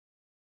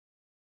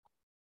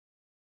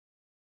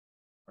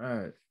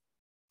Right.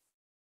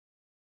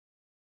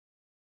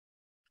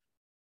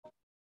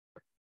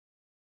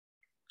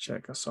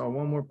 Check. I saw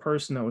one more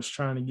person that was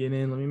trying to get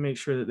in. Let me make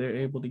sure that they're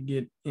able to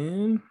get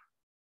in.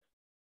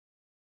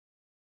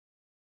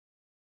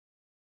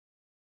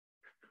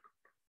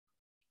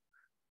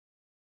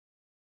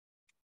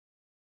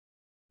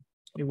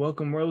 Hey,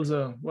 welcome,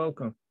 Rosa.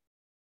 Welcome.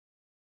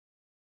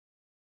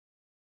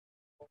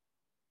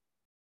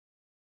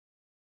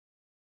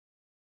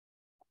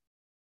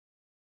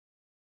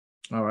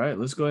 All right,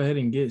 let's go ahead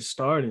and get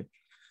started.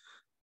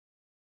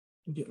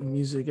 Get the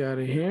music out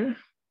of here.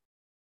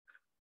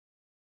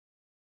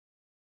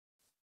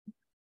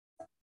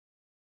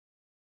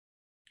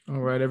 All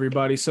right,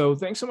 everybody. So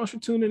thanks so much for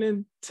tuning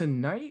in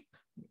tonight.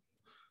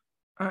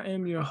 I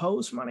am your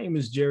host. My name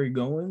is Jerry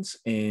Goins,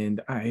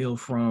 and I hail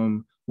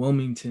from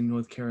Wilmington,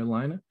 North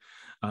Carolina.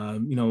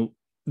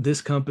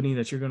 This company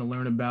that you're going to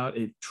learn about,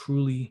 it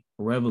truly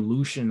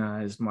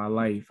revolutionized my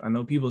life. I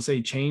know people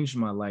say changed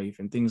my life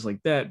and things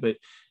like that, but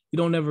you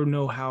don't ever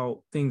know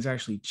how things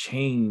actually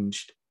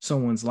changed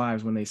someone's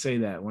lives when they say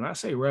that. When I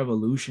say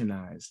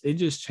revolutionized, it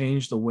just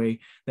changed the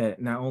way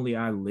that not only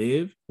I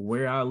live,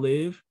 where I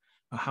live,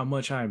 how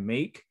much I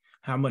make,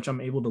 how much I'm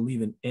able to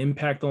leave an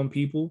impact on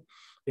people.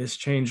 It's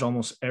changed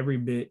almost every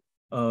bit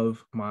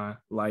of my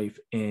life.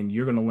 And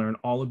you're going to learn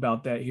all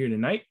about that here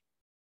tonight.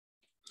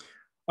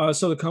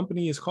 So the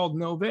company is called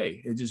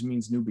Nove. It just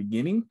means new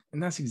beginning.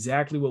 And that's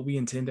exactly what we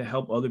intend to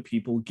help other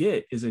people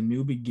get, is a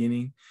new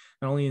beginning,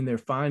 not only in their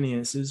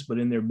finances, but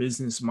in their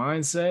business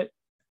mindset,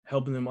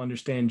 helping them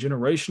understand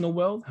generational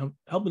wealth,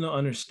 helping them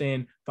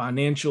understand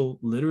financial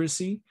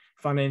literacy,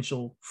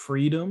 financial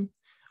freedom,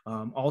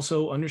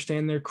 also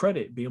understand their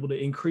credit, be able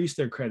to increase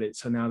their credit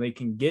so now they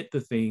can get the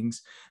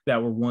things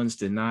that were once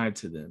denied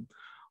to them.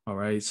 All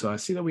right. So I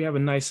see that we have a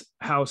nice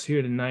house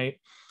here tonight.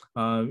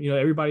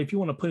 Everybody, if you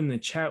want to put in the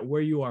chat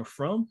where you are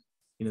from,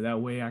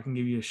 that way I can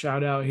give you a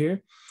shout out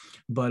here.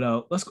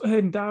 But let's go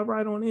ahead and dive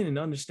right on in and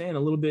understand a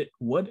little bit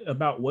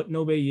about what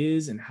Nove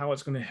is and how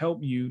it's going to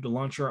help you to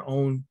launch your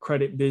own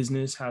credit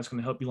business, how it's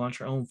going to help you launch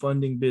your own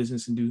funding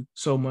business and do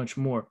so much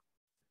more.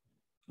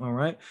 All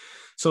right.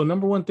 So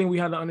number one thing we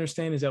have to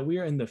understand is that we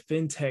are in the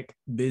fintech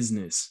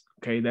business.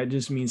 Okay. That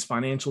just means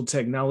financial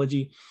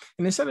technology.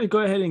 And instead of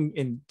go ahead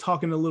and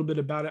talking a little bit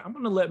about it, I'm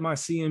going to let my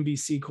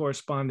CNBC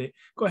correspondent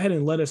go ahead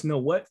and let us know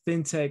what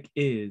fintech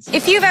is.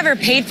 If you've ever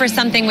paid for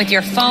something with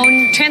your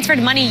phone, transferred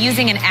money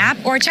using an app,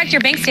 or checked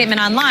your bank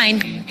statement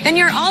online, then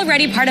you're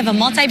already part of a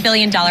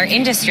multi-billion-dollar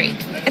industry.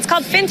 It's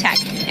called fintech,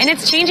 and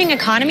it's changing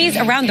economies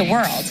around the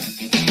world.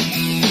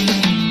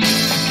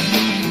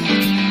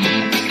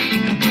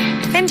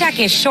 Fintech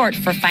is short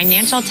for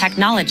financial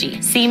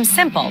technology. Seems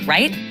simple,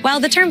 right? Well,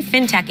 the term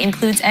fintech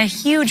includes a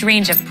huge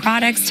range of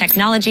products,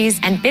 technologies,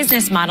 and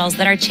business models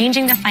that are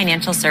changing the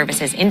financial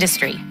services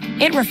industry.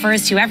 It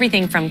refers to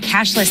everything from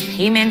cashless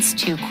payments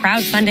to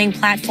crowdfunding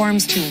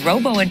platforms to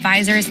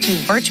robo-advisors to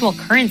virtual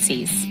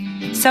currencies.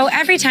 So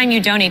every time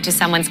you donate to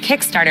someone's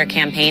Kickstarter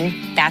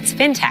campaign, that's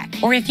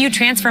fintech. Or if you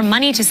transfer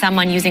money to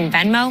someone using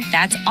Venmo,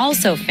 that's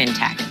also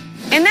fintech.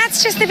 And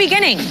that's just the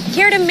beginning.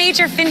 Here at a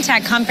major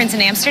fintech conference in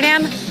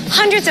Amsterdam,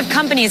 hundreds of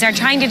companies are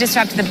trying to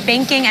disrupt the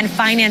banking and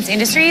finance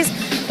industries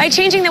by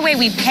changing the way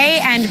we pay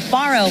and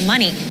borrow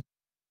money.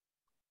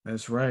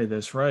 That's right.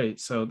 That's right.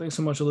 So thanks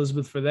so much,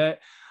 Elizabeth, for that.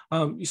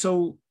 Nell,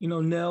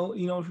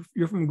 if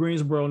you're from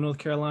Greensboro, North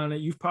Carolina,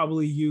 you've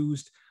probably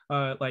used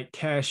like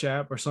Cash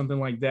App or something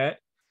like that.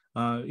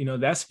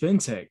 That's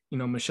fintech.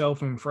 Michelle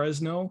from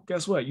Fresno,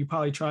 guess what? You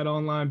probably tried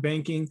online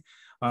banking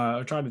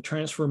or tried to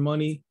transfer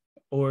money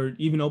or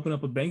even open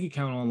up a bank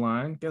account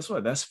online. Guess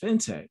what? That's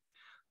fintech.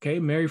 Okay.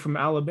 Mary from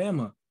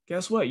Alabama.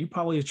 Guess what? You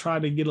probably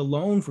tried to get a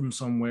loan from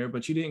somewhere,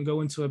 but you didn't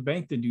go into a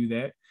bank to do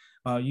that.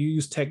 You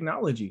use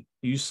technology.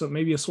 You use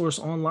maybe a source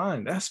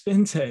online. That's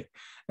fintech.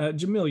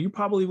 Jamil, you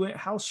probably went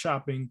house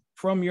shopping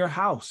from your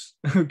house,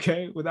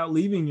 okay, without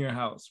leaving your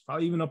house.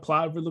 Probably even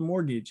applied for the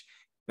mortgage.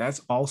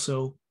 That's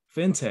also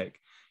fintech.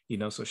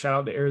 So shout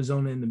out to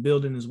Arizona in the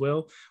building as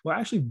well. Well,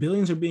 actually,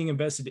 billions are being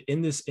invested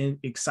in this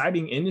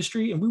exciting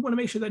industry, and we want to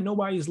make sure that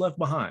nobody is left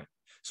behind.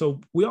 So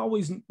we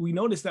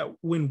notice that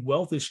when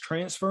wealth is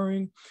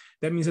transferring,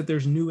 that means that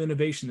there's new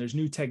innovation, there's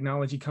new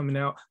technology coming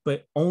out,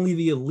 but only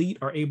the elite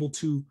are able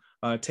to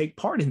take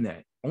part in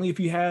that. Only if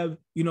you have,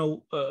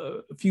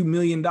 a few $1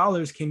 million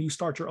can you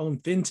start your own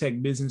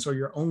fintech business or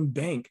your own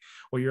bank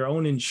or your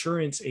own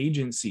insurance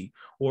agency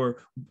or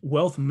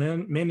wealth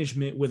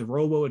management with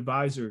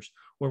robo-advisors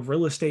or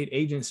real estate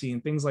agency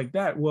and things like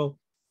that. Well,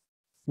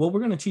 what we're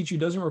going to teach you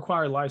doesn't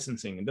require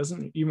licensing. It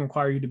doesn't even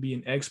require you to be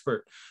an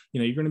expert.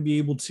 You're going to be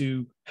able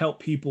to help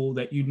people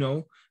that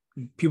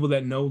people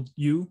that know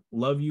you,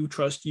 love you,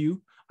 trust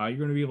you. You're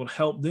going to be able to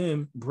help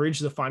them bridge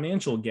the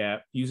financial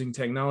gap using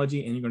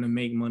technology, and you're going to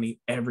make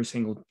money every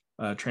single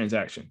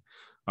transaction.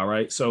 All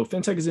right. So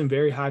fintech is in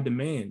very high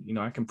demand.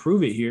 I can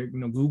prove it here.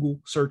 Google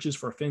searches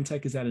for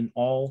fintech is at an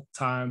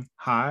all-time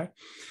high.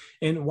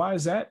 And why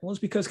is that? Well, it's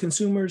because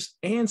consumers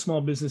and small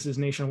businesses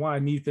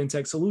nationwide need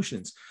fintech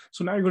solutions.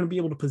 So now you're going to be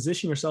able to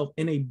position yourself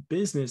in a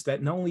business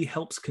that not only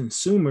helps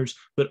consumers,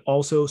 but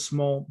also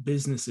small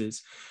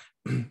businesses.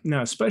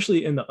 Now,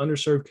 especially in the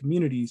underserved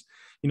communities,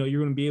 you're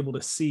going to be able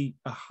to see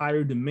a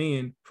higher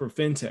demand for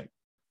fintech.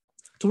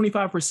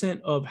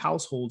 25% of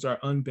households are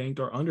unbanked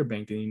or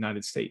underbanked in the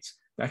United States.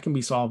 That can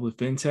be solved with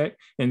fintech.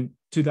 In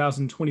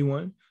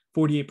 2021,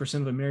 48%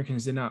 of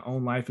Americans did not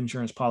own life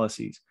insurance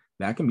policies.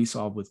 That can be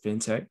solved with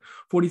fintech.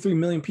 43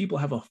 million people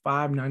have a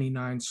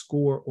 599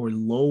 score or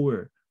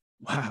lower.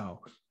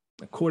 Wow.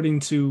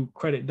 According to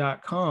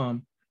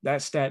credit.com,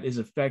 that stat is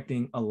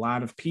affecting a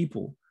lot of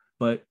people,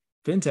 but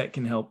fintech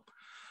can help.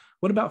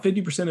 What about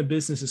 50% of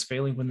businesses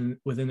failing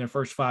within their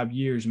first 5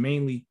 years,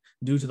 mainly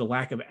due to the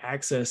lack of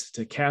access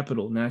to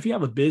capital? Now, if you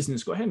have a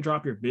business, go ahead and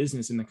drop your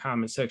business in the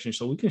comment section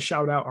so we can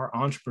shout out our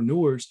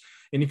entrepreneurs.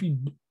 And if you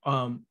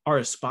are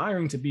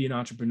aspiring to be an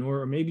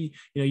entrepreneur, or maybe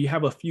you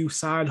have a few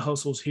side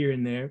hustles here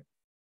and there,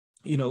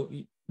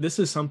 this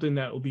is something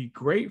that will be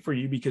great for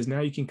you, because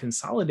now you can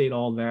consolidate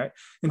all that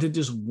into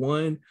just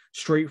one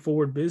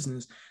straightforward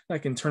business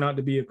that can turn out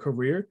to be a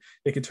career.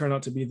 It can turn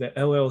out to be the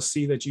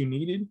LLC that you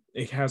needed.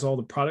 It has all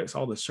the products,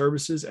 all the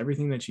services,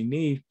 everything that you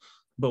need.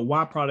 But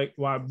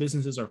why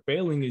businesses are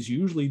failing is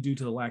usually due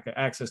to the lack of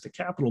access to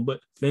capital,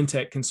 but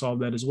fintech can solve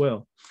that as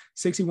well.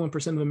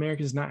 61% of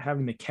Americans not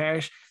having the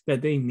cash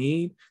that they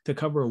need to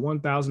cover a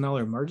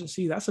 $1,000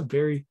 emergency. That's a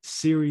very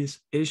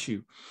serious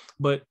issue.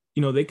 But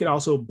they could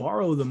also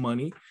borrow the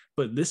money,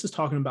 but this is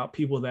talking about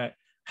people that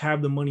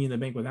have the money in the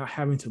bank without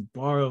having to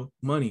borrow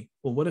money.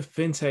 Well, what if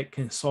fintech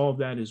can solve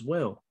that as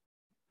well?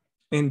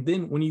 And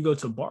then when you go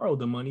to borrow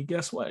the money,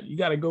 guess what? You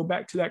got to go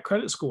back to that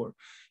credit score.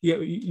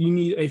 You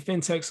need a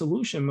fintech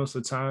solution most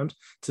of the times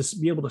to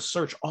be able to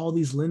search all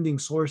these lending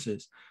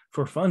sources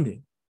for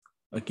funding.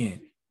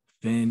 Again,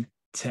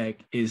 fintech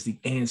is the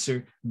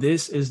answer.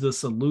 This is the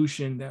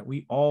solution that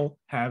we all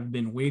have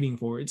been waiting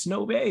for. It's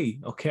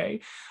Nove, okay?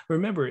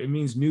 Remember, it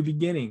means new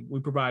beginning. We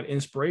provide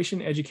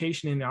inspiration,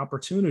 education, and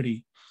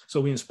opportunity.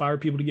 So we inspire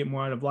people to get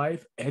more out of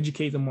life,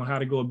 educate them on how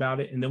to go about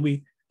it, and then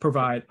we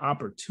provide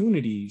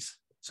opportunities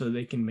so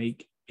they can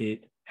make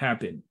it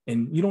happen.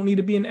 And you don't need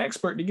to be an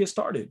expert to get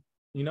started.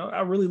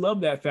 I really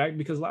love that fact,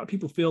 because a lot of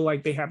people feel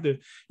like they have to,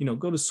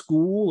 go to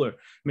school, or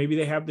maybe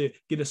they have to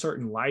get a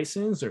certain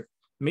license, or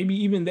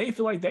maybe even they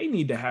feel like they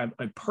need to have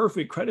a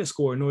perfect credit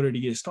score in order to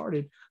get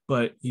started,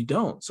 but you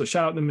don't. So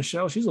shout out to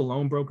Michelle. She's a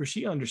loan broker.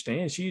 She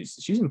understands. She's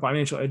in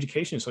financial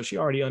education, so she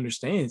already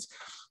understands.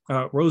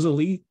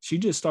 Rosalie, she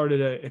just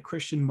started a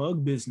Christian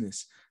mug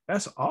business.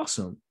 That's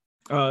awesome.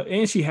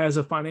 And she has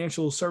a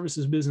financial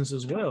services business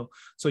as well.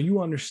 So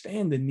you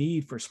understand the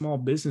need for small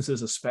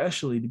businesses,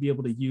 especially to be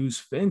able to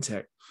use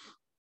fintech.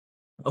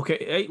 Okay.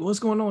 Hey, what's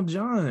going on,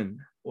 John?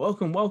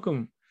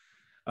 Welcome.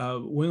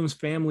 Williams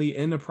Family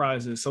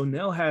Enterprises. So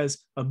Nell has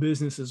a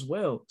business as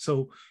well.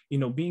 So,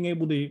 being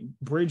able to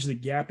bridge the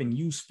gap and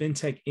use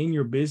fintech in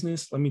your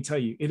business, let me tell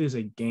you, it is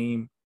a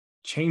game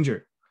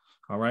changer.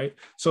 All right.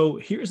 So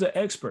here's the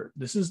expert.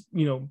 This is,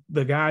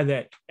 the guy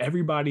that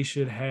everybody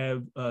should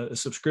have a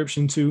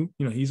subscription to.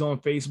 He's on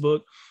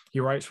Facebook.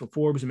 He writes for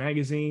Forbes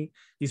magazine.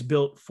 He's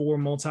built 4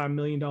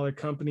 multi-million-dollar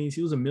companies.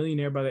 He was a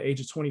millionaire by the age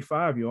of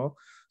 25, y'all.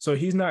 So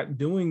he's not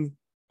doing,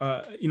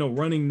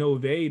 running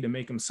Nove to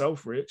make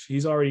himself rich.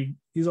 He's already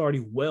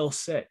well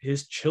set.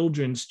 His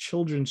children's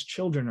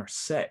children are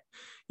set.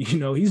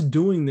 He's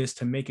doing this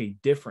to make a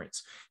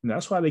difference. And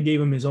that's why they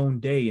gave him his own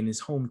day in his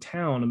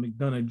hometown of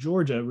McDonough,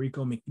 Georgia,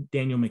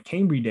 Daniel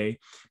McCambry Day,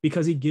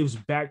 because he gives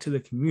back to the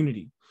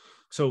community.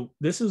 So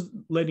this is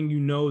letting you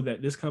know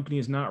that this company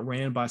is not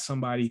ran by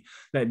somebody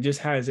that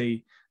just has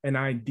an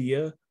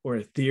idea or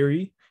a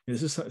theory.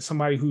 This is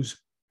somebody who's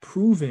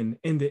proven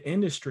in the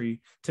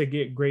industry to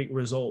get great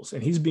results.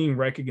 And he's being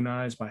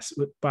recognized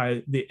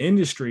by the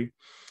industry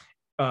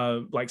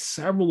like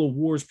several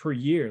awards per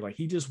year. Like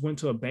he just went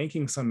to a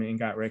banking summit and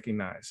got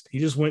recognized. He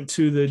just went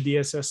to the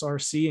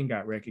DSSRC and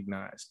got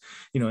recognized.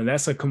 And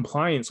that's a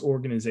compliance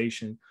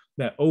organization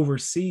that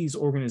oversees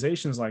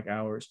organizations like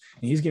ours,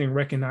 and he's getting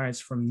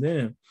recognized from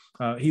them.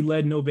 He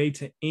led Nove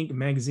to Inc.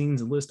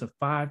 magazine's list of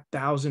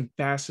 5,000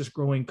 fastest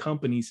growing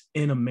companies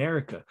in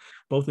America,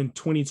 both in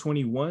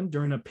 2021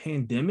 during a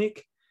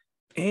pandemic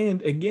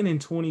and again in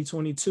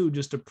 2022,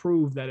 just to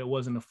prove that it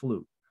wasn't a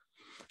fluke.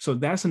 So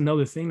that's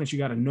another thing that you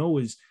got to know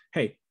is,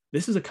 hey,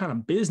 this is a kind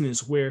of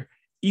business where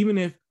even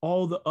if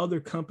all the other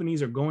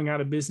companies are going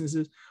out of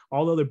businesses,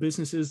 all the other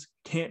businesses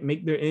can't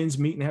make their ends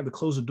meet and have to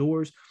close the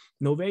doors,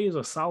 Nove is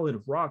a solid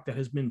rock that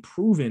has been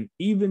proven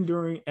even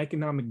during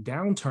economic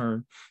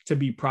downturn to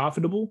be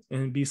profitable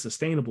and be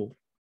sustainable.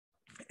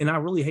 And I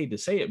really hate to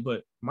say it,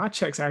 but my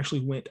checks actually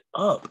went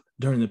up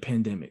during the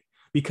pandemic,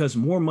 because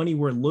more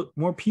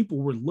people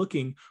were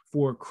looking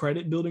for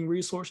credit building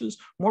resources.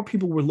 More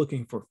people were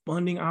looking for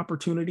funding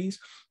opportunities.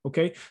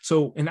 Okay.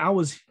 So, and I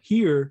was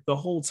here the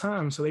whole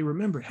time. So they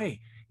remembered, hey,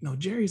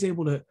 Jerry's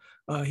able to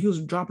he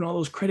was dropping all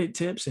those credit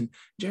tips, and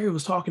Jerry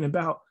was talking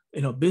about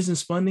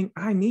business funding.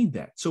 I need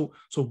that. So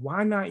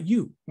why not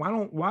you? Why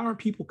aren't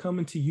people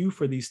coming to you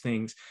for these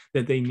things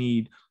that they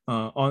need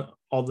on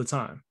all the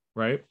time,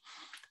 right?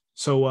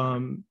 So I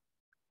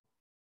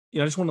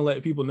just want to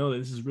let people know that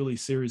this is really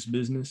serious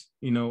business,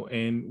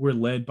 and we're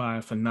led by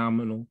a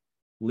phenomenal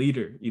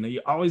leader.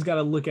 You always got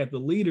to look at the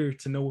leader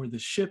to know where the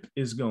ship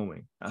is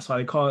going. That's why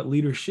they call it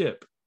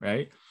leadership,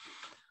 right?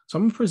 So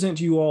I'm going to present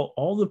to you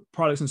all the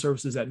products and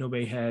services that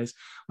Nove has.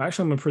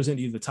 Actually, I'm going to present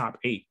to you the top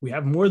 8. We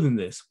have more than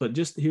this, but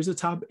just here's the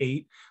top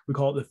 8. We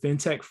call it the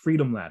Fintech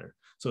Freedom Ladder.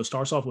 So it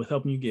starts off with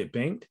helping you get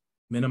banked,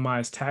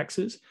 minimize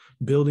taxes,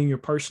 building your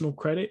personal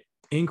credit,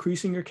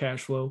 increasing your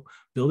cash flow,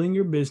 building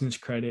your business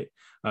credit,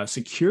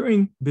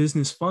 securing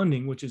business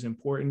funding, which is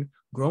important,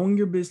 growing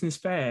your business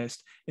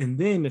fast, and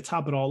then to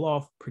top it all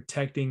off,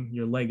 protecting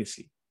your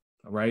legacy.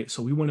 All right.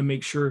 So we want to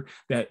make sure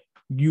that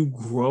you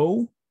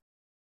grow,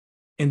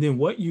 and then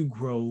what you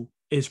grow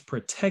is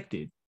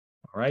protected.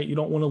 All right. You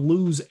don't want to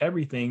lose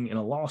everything in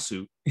a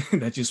lawsuit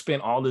that you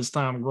spent all this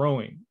time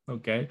growing.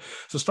 Okay.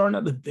 So starting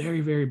at the very,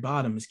 very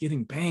bottom is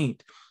getting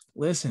banked.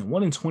 Listen,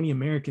 1 in 20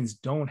 Americans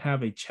don't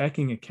have a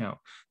checking account.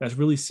 That's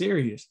really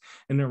serious.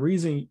 And the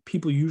reason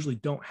people usually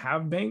don't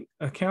have bank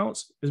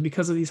accounts is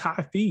because of these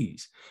high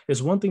fees.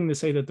 It's one thing to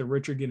say that the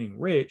rich are getting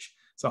rich.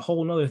 It's a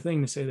whole nother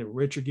thing to say that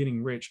rich are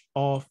getting rich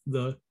off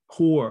the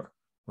poor,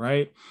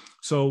 right?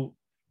 So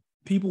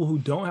people who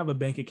don't have a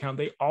bank account,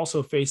 they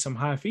also face some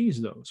high fees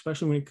though,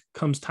 especially when it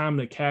comes time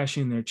to cash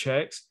in their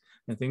checks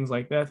and things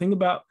like that. Think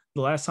about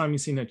the last time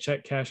you've seen a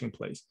check cashing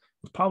place.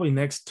 It was probably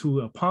next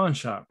to a pawn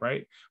shop,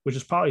 right? Which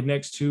is probably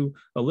next to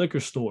a liquor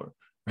store,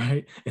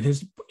 right? And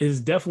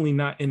is definitely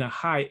not in a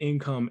high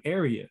income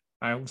area.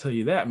 I will tell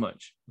you that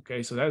much.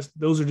 Okay, so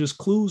those are just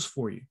clues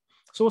for you.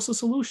 So what's the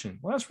solution?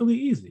 Well, that's really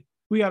easy.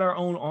 We got our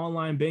own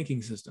online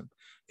banking system.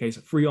 Okay, so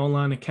free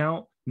online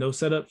account, no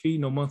setup fee,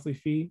 no monthly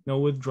fee, no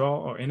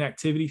withdrawal or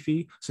inactivity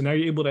fee. So now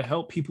you're able to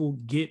help people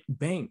get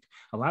banked.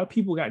 A lot of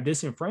people got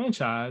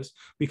disenfranchised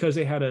because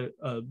they had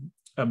a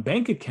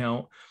bank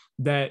account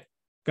that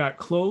got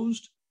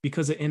closed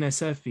because of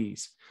NSF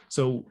fees.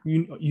 So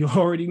you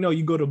already know,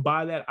 you go to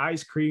buy that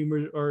ice cream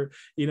or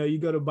you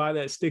go to buy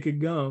that stick of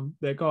gum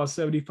that costs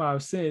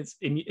 75 cents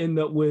and you end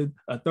up with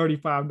a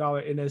 $35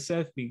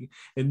 NSF fee.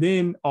 And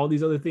then all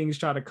these other things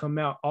try to come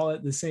out all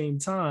at the same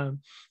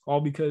time,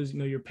 all because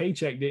your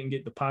paycheck didn't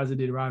get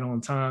deposited right on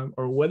time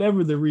or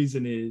whatever the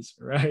reason is,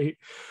 right?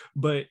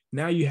 But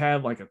now you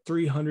have like a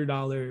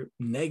 $300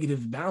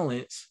 negative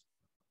balance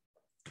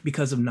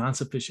because of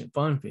non-sufficient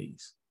fund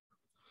fees.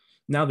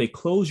 Now they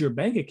close your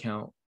bank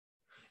account,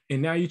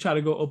 and now you try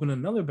to go open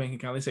another bank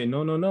account. They say,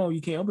 no, you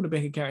can't open a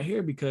bank account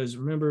here because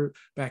remember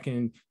back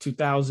in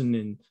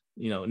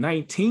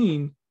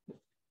 2019,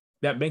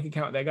 that bank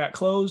account that got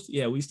closed,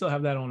 yeah, we still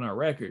have that on our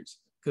records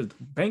because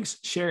banks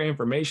share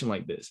information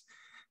like this.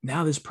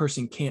 Now this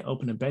person can't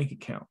open a bank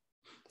account.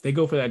 They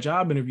go for that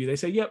job interview. They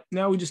say, yep,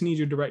 now we just need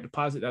your direct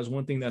deposit. That's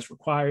one thing that's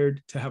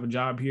required to have a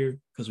job here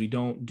because we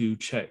don't do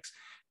checks.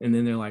 And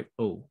then they're like,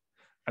 oh,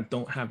 I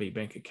don't have a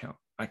bank account.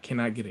 I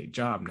cannot get a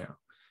job now.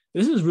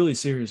 This is really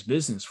serious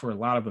business for a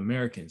lot of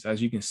Americans,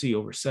 as you can see,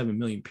 over 7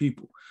 million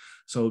people.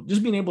 So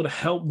just being able to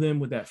help them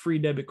with that free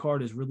debit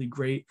card is really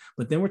great.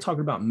 But then we're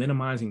talking about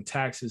minimizing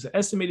taxes. An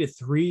estimated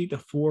 3 to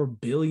 4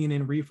 billion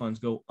in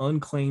refunds go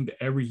unclaimed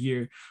every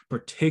year,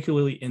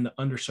 particularly in the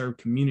underserved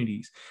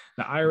communities.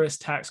 The IRS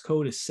tax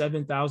code is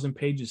 7,000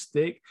 pages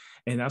thick.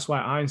 And that's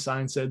why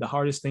Einstein said the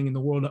hardest thing in the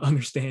world to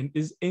understand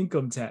is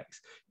income tax.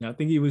 Now, I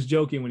think he was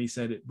joking when he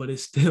said it, but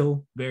it's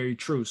still very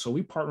true. So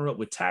we partner up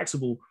with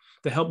Taxable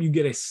to help you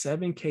get a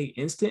 $7,000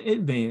 instant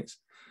advance,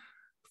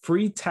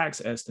 free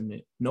tax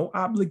estimate, no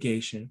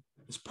obligation.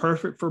 It's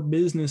perfect for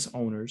business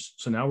owners.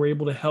 So now we're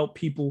able to help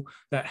people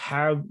that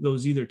have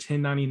those either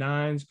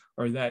 1099s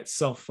or that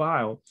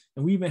self-file.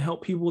 And we even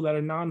help people that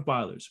are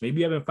non-filers.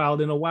 Maybe you haven't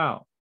filed in a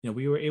while.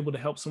 We were able to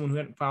help someone who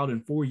hadn't filed in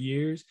 4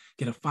 years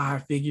get a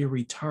 5-figure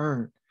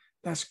return.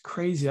 That's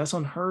crazy. That's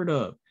unheard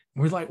of.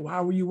 We're like,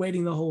 why were you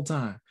waiting the whole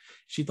time?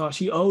 She thought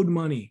she owed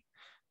money.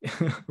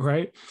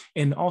 Right.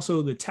 And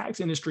also the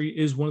tax industry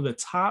is one of the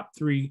top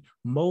 3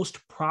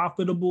 most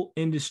profitable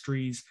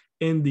industries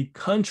in the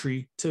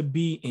country to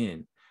be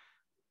in.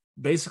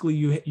 Basically,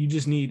 you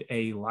just need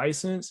a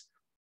license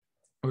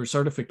or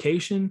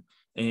certification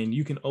and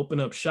you can open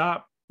up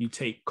shop. You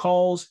take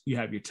calls, you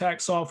have your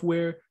tax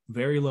software,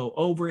 very low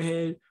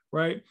overhead,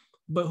 right?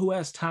 But who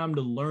has time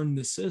to learn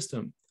the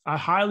system? I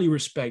highly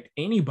respect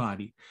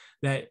anybody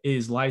that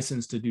is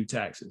licensed to do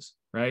taxes,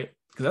 right?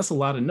 Because that's a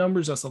lot of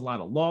numbers, that's a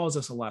lot of laws,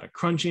 that's a lot of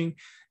crunching,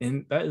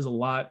 and that is a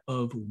lot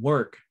of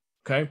work,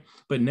 okay?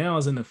 But now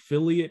as an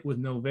affiliate with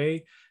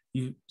Nove,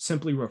 you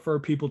simply refer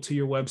people to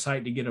your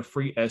website to get a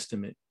free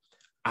estimate.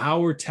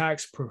 Our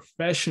tax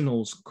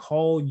professionals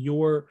call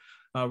your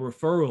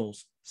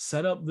referrals,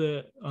 set up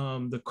the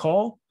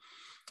call,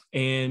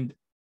 and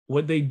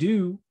what they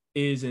do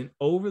is an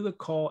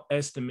over-the-call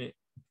estimate,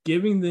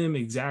 giving them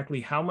exactly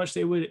how much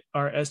they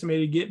are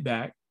estimated to get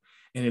back.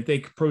 And if they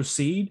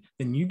proceed,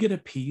 then you get a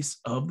piece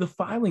of the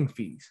filing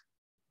fees.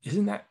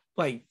 Isn't that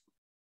like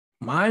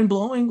mind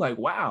blowing? Like,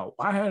 wow,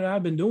 why hadn't I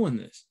been doing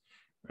this?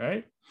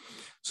 Right.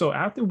 So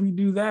after we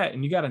do that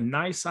and you got a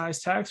nice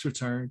size tax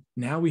return,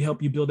 now we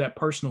help you build that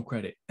personal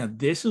credit. Now,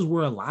 this is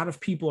where a lot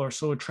of people are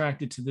so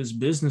attracted to this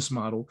business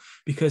model,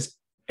 because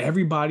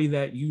everybody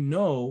that you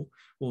know,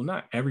 well,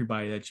 not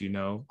everybody that you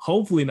know,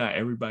 hopefully not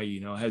everybody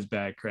you know has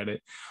bad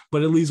credit,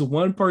 but at least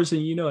one person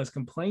you know has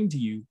complained to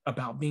you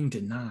about being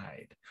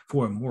denied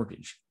for a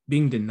mortgage,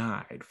 being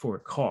denied for a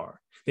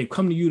car. They've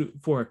come to you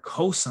for a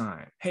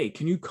cosign. Hey,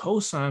 can you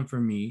cosign for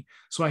me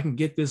so I can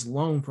get this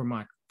loan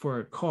for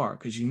a car?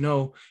 Because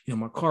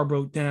my car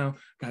broke down,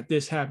 got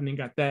this happening,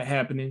 got that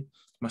happening.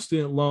 My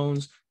student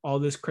loans, all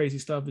this crazy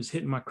stuff is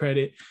hitting my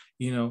credit.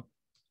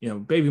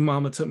 Baby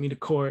mama took me to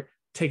court,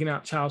 taking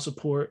out child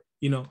support.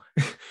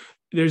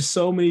 There's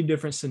so many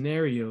different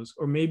scenarios.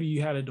 Or maybe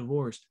you had a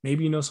divorce.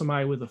 Maybe you know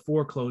somebody with a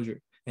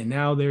foreclosure, and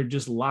now they're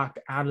just locked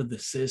out of the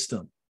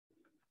system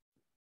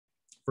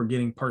for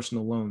getting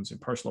personal loans and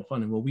personal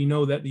funding. Well, we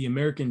know that the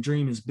American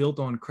dream is built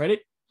on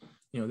credit.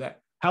 That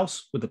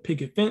house with a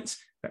picket fence,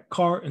 that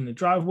car in the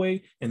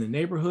driveway in the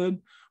neighborhood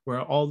where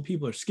all the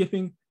people are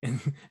skipping and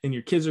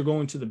your kids are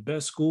going to the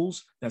best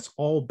schools. That's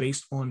all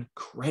based on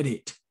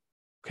credit.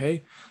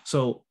 Okay.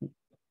 So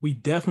we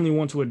definitely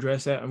want to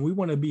address that. And we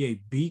want to be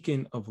a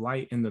beacon of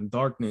light in the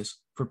darkness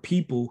for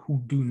people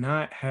who do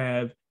not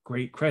have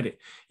great credit.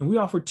 And we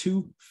offer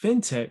 2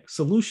 fintech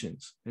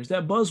solutions. There's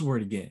that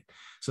buzzword again.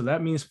 So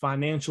that means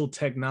financial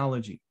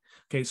technology.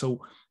 Okay.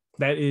 So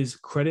that is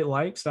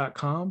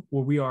creditlikes.com,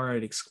 where we are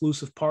an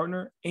exclusive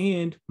partner,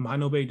 and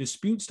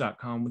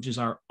MyNoBayDisputes.com, which is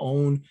our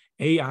own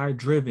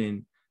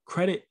AI-driven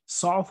credit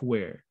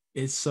software.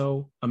 It's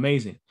so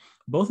amazing.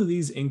 Both of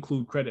these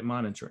include credit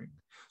monitoring.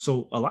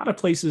 So a lot of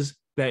places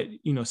that,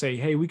 say,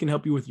 hey, we can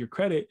help you with your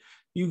credit,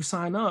 you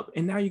sign up,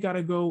 and now you got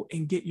to go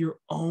and get your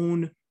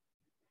own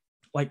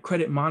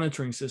credit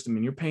monitoring system,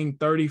 and you're paying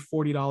 $30,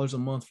 $40 a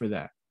month for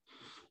that.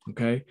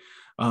 Okay.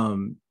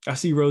 I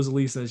see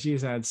Rosalie says she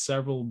has had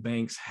several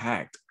banks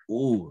hacked.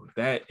 Oh,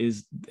 that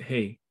is,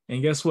 hey,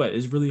 and guess what?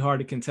 It's really hard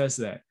to contest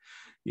that,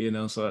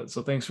 so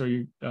thanks for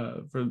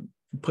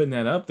putting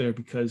that up there,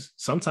 because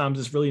sometimes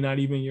it's really not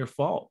even your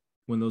fault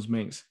when those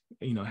banks,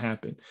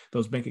 happen.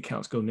 Those bank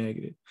accounts go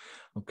negative.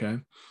 Okay.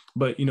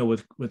 But,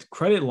 with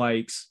Credit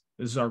Likes,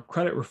 this is our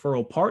credit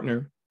referral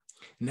partner.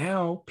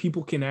 Now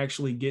people can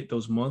actually get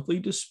those monthly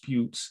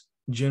disputes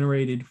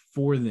generated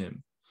for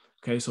them.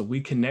 Okay, so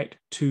we connect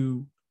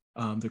to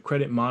the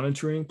credit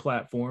monitoring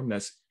platform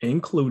that's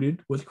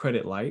included with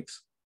Credit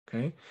Likes.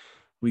 Okay,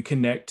 we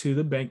connect to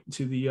the bank,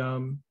 to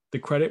the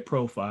credit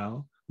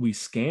profile. We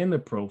scan the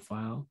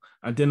profile,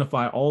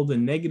 identify all the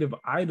negative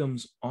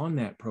items on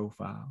that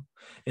profile,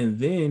 and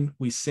then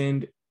we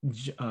send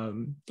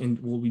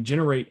we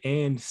generate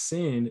and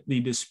send the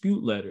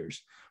dispute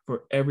letters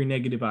for every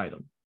negative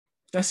item.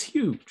 That's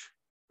huge.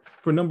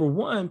 For number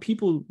one,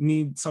 people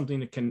need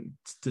something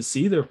to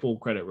see their full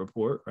credit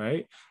report,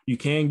 right? You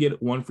can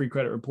get one free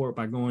credit report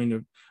by going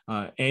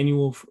to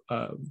annual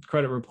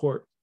credit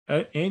report,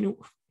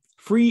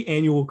 free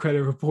annual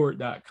credit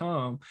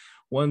report.com.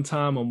 One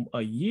time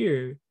a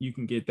year, you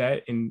can get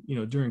that. And,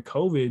 during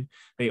COVID,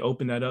 they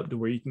opened that up to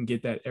where you can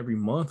get that every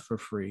month for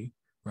free,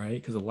 right?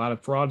 Because a lot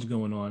of fraud's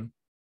going on.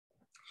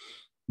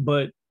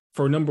 But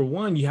for number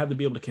one, you have to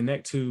be able to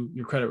connect to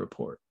your credit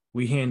report.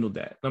 We handled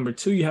that. Number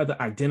two, you have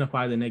to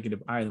identify the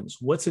negative items.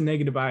 What's a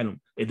negative item?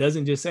 It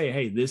doesn't just say,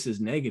 hey, this is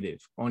negative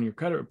on your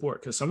credit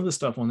report, because some of the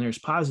stuff on there is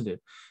positive.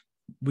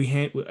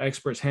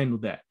 Experts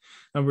handled that.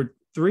 Number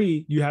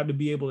three, you have to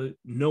be able to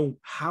know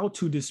how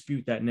to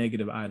dispute that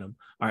negative item.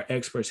 Our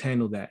experts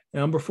handle that.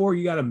 And number four,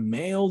 you got to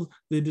mail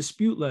the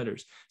dispute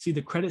letters. See,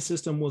 the credit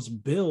system was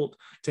built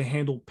to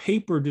handle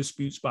paper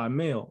disputes by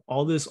mail.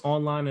 All this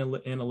online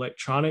and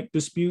electronic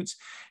disputes,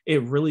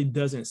 it really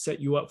doesn't set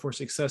you up for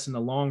success in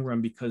the long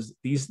run, because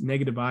these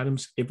negative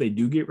items, if they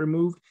do get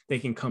removed, they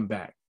can come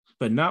back,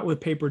 but not with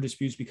paper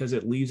disputes, because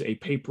it leaves a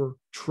paper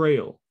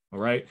trail. All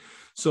right.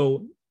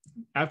 So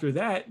after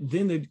that,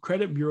 then the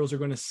credit bureaus are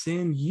going to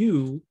send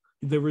you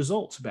the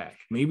results back.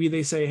 Maybe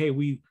they say, hey,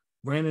 we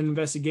ran an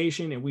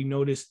investigation and we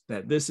noticed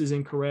that this is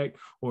incorrect,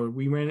 or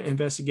we ran an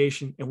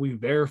investigation and we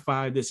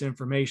verified this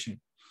information,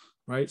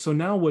 right? So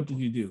now what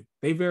do?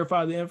 They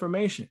verify the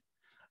information.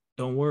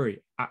 Don't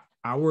worry.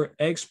 Our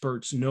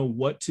experts know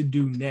what to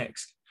do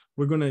next.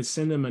 We're going to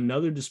send them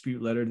another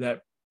dispute letter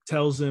that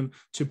tells them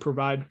to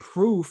provide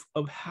proof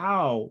of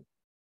how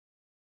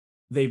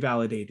they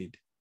validated.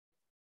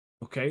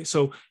 Okay,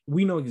 so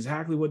we know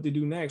exactly what to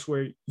do next,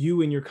 where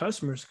you and your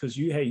customers, because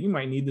you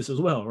might need this as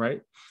well,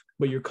 right?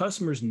 But your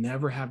customers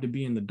never have to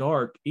be in the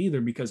dark either,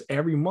 because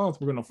every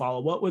month we're going to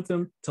follow up with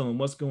them, tell them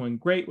what's going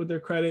great with their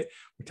credit.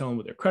 We're telling them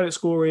what their credit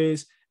score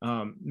is,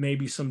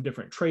 maybe some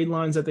different trade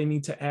lines that they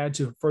need to add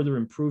to further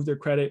improve their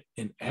credit,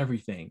 and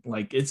everything.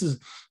 Like, it's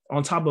just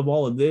on top of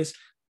all of this,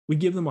 we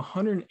give them a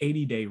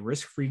 180-day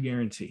risk-free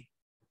guarantee.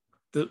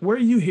 Where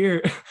you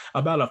hear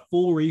about a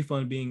full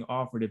refund being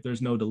offered if there's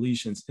no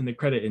deletions in the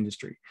credit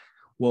industry?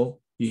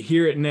 Well, You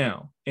hear it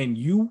now, and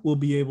you will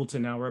be able to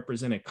now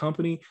represent a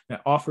company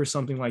that offers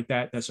something like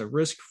that. That's a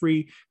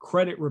risk-free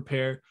credit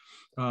repair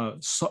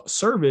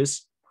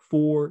service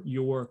for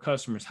your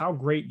customers. How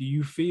great do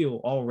you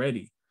feel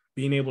already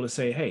being able to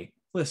say, hey,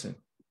 listen,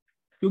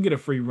 you'll get a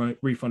free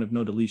refund of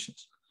no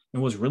deletions.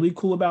 And what's really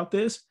cool about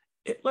this,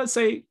 let's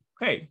say,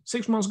 hey,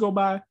 6 months go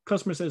by,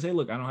 customer says, hey,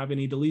 look, I don't have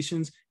any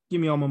deletions. Give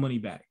me all my money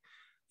back.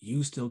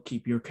 You still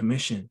keep your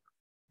commission.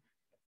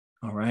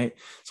 All right.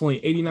 It's only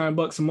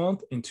 $89 a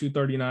month and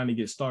 $239 to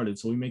get started.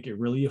 So we make it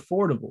really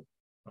affordable.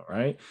 All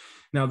right.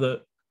 Now,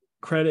 the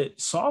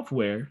credit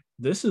software,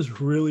 this is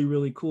really,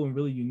 really cool and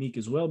really unique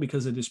as well,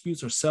 because the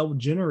disputes are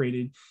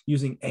self-generated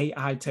using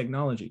AI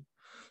technology.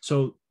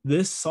 So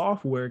this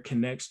software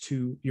connects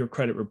to your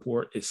credit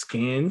report. It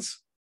scans,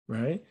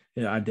 right?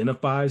 It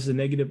identifies the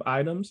negative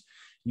items.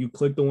 You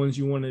click the ones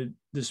you want to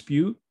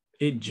dispute.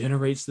 It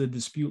generates the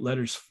dispute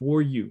letters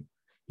for you.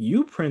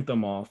 You print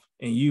them off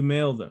and you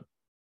mail them.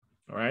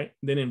 All right.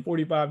 Then in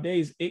 45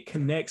 days, it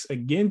connects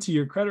again to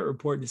your credit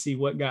report to see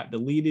what got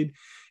deleted.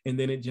 And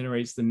then it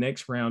generates the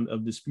next round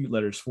of dispute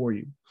letters for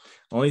you.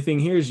 The only thing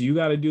here is you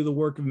got to do the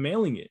work of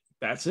mailing it.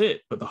 That's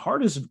it. But the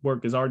hardest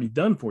work is already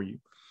done for you.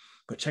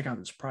 But check out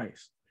this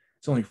price.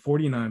 It's only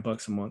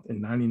 $49 a month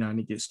and $99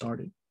 to get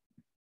started.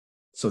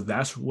 So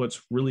that's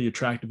what's really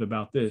attractive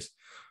about this.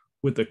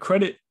 With the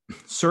credit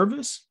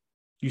service,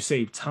 you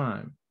save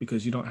time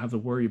because you don't have to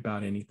worry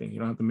about anything. You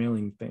don't have to mail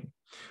anything.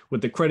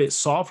 With the credit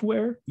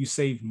software, you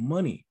save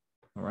money.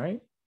 All right.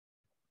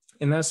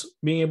 And that's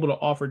being able to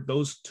offer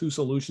those two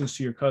solutions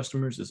to your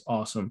customers is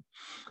awesome.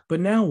 But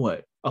now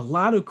what? A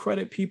lot of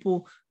credit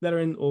people that are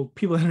in, or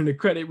people that are in the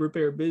credit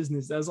repair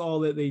business, that's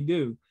all that they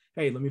do.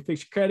 Hey, let me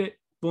fix your credit.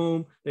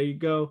 Boom. There you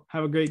go.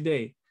 Have a great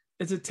day.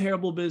 It's a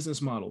terrible business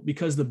model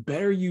because the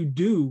better you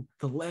do,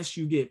 the less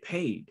you get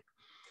paid.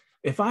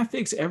 If I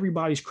fix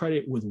everybody's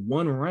credit with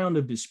one round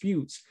of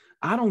disputes,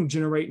 I don't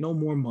generate no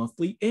more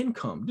monthly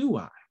income, do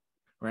I?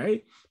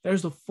 Right?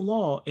 There's a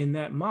flaw in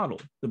that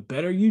model. The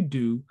better you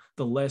do,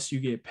 the less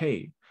you get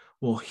paid.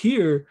 Well,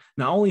 here,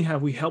 not only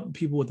have we helped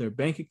people with their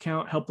bank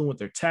account, help them with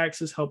their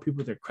taxes, help people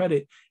with their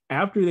credit,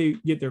 after they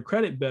get their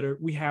credit better,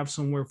 we have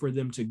somewhere for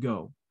them to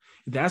go.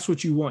 That's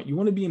what you want. You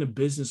want to be in a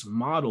business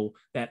model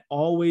that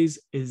always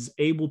is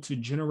able to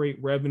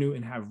generate revenue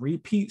and have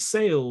repeat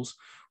sales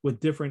with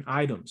different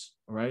items,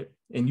 all right?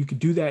 And you can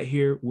do that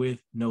here with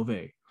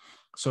Nove.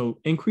 So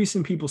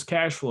increasing people's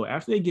cash flow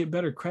after they get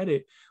better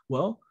credit,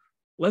 well,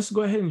 let's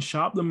go ahead and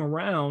shop them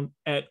around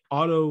at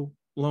auto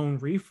loan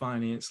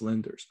refinance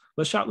lenders.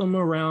 Let's shop them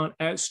around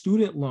at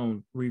student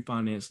loan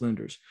refinance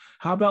lenders.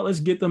 How about let's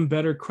get them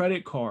better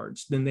credit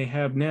cards than they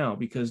have now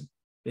because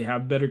they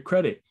have better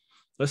credit.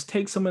 Let's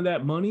take some of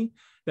that money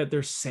that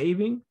they're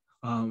saving.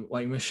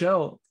 Like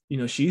Michelle,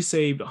 she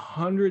saved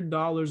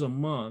 $100 a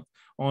month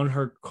on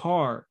her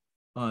car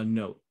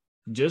note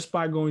just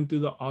by going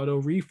through the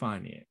auto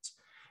refinance.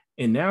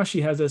 And now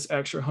she has this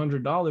extra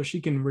 $100.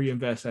 She can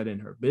reinvest that in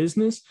her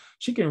business.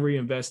 She can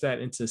reinvest that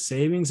into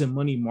savings and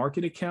money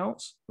market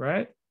accounts,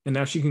 right? And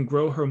now she can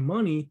grow her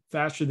money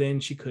faster than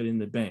she could in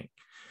the bank.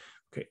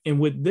 Okay. And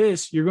with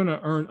this, you're going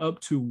to earn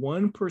up to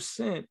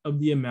 1% of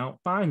the amount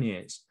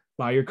financed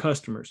by your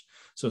customers.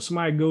 So if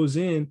somebody goes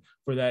in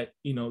for that,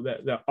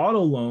 that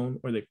auto loan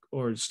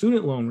or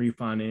student loan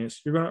refinance,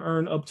 you're going to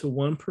earn up to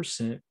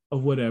 1%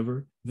 of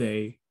whatever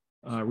they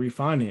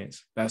refinance.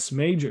 That's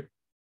major.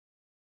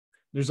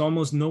 There's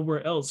almost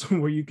nowhere else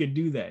where you could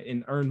do that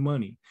and earn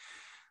money.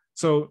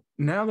 So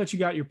now that you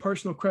got your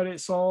personal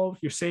credit solved,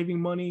 you're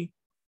saving money.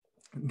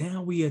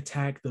 Now we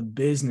attack the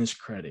business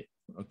credit.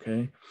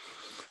 Okay.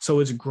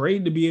 So it's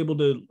great to be able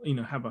to,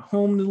 have a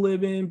home to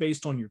live in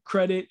based on your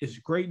credit. It's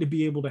great to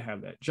be able to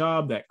have that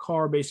job, that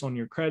car based on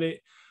your credit.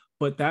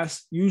 But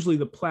that's usually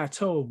the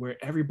plateau where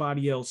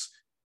everybody else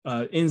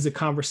ends the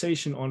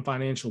conversation on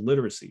financial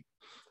literacy.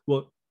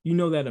 Well, you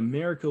know that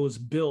America was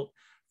built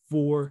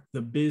for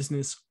the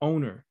business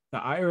owner. The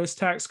IRS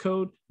tax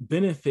code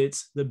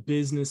benefits the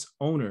business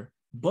owner.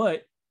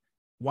 But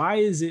why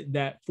is it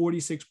that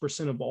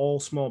 46% of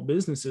all small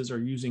businesses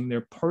are using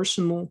their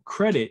personal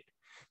credit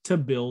to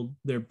build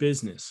their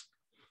business?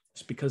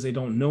 It's because they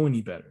don't know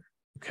any better.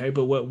 Okay.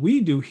 But what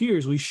we do here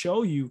is we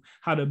show you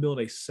how to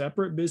build a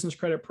separate business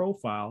credit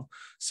profile,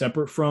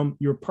 separate from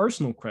your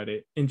personal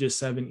credit, in just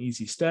 7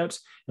 easy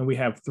steps. And we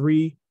have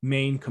 3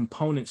 main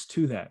components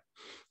to that.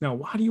 Now,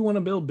 why do you want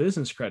to build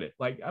business credit?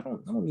 Like, I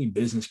don't need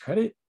business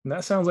credit. And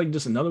that sounds like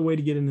just another way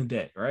to get into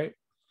debt, right?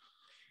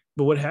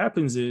 But what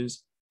happens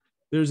is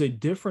there's a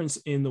difference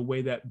in the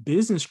way that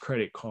business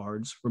credit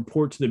cards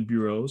report to the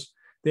bureaus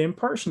than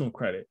personal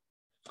credit.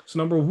 So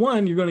number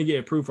one, you're going to get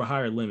approved for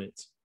higher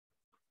limits.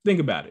 Think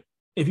about it.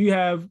 If you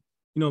have,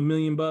 $1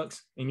 million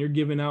and you're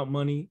giving out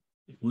money,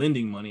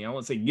 lending money, I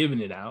won't say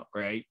giving it out,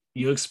 right?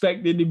 You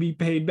expect it to be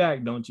paid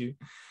back, don't you?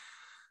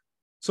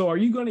 So are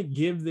you going to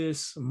give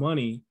this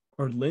money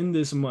or lend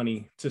this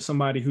money to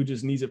somebody who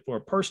just needs it for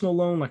a personal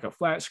loan, like a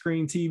flat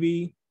screen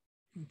TV,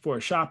 for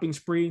a shopping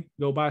spree,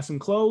 go buy some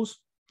clothes?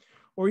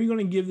 Or are you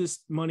going to give this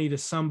money to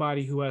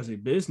somebody who has a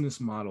business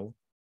model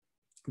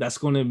that's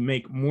going to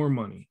make more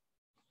money,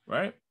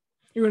 right?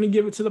 You're going to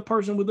give it to the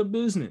person with a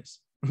business.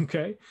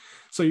 Okay.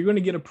 So you're going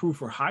to get approved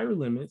for higher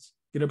limits,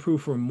 get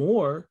approved for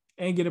more,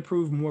 and get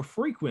approved more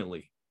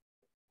frequently.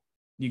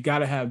 You got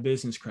to have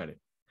business credit.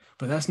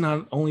 But that's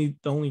not the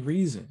only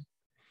reason.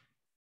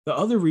 The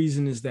other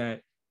reason is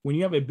that when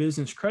you have a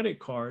business credit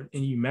card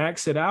and you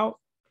max it out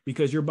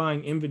because you're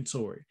buying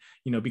inventory,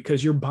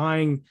 because you're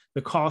buying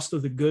the cost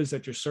of the goods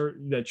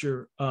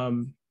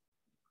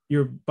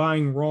you're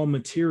buying raw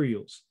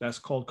materials. That's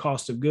called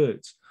cost of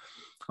goods.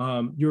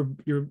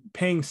 You're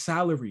paying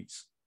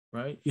salaries,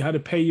 right? You had to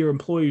pay your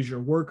employees, your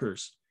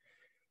workers.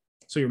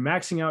 So you're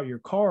maxing out your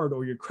card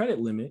or your credit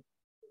limit.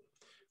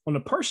 On a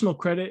personal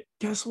credit,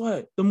 guess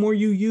what? The more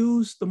you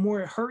use, the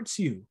more it hurts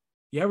you.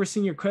 You ever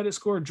seen your credit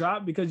score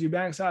drop because you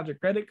max out your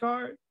credit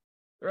card,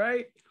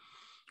 right?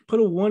 Put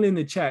a 1 in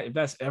the chat if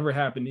that's ever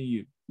happened to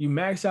you. You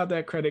max out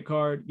that credit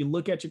card, you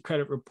look at your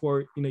credit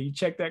report, you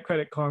check that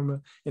Credit Karma,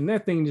 and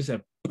that thing just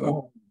said,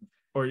 boom,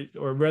 or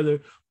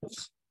rather,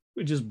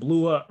 it just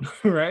blew up,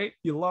 right?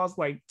 You lost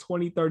like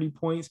 20, 30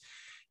 points.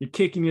 You're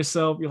kicking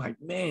yourself. You're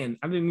like, man,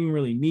 I didn't even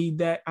really need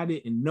that. I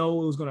didn't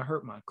know it was going to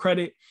hurt my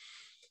credit.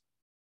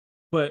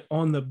 But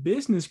on the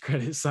business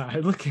credit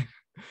side, look,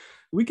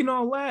 we can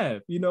all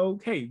laugh,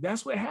 hey,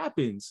 that's what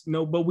happens,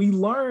 but we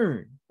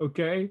learn,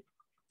 okay?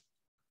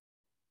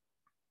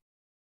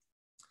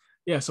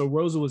 Yeah, so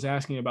Rosa was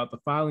asking about the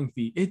filing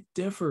fee. It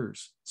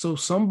differs. So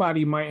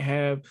somebody might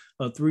have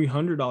a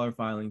 $300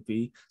 filing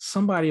fee.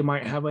 Somebody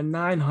might have a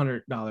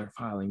 $900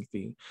 filing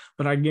fee.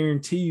 But I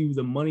guarantee you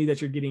the money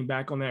that you're getting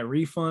back on that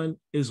refund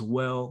is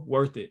well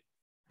worth it.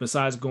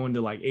 Besides going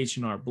to like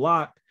H&R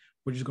Block,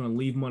 we're just going to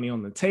leave money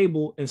on the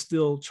table and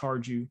still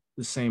charge you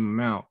the same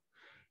amount.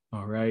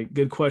 All right.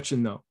 Good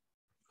question, though.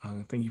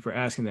 Thank you for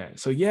asking that.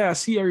 So, yeah, I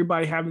see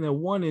everybody having that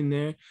 1 in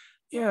there.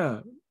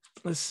 Yeah.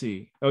 Let's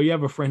see. Oh, you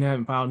have a friend that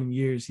hasn't filed in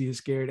years. He is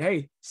scared.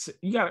 Hey,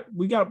 we got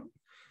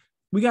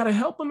to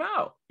help him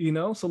out,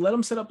 So let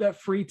him set up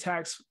that free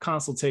tax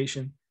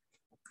consultation.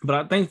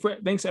 But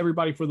thanks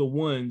everybody for the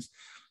 1s,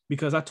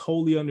 because I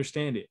totally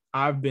understand it.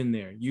 I've been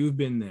there. You've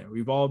been there.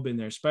 We've all been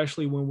there,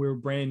 especially when we're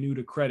brand new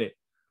to credit.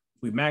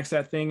 We max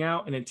that thing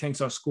out and it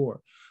tanks our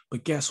score.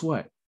 But guess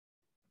what?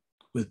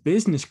 With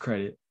business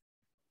credit,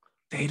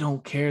 they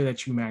don't care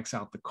that you max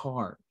out the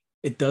card.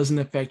 It doesn't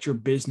affect your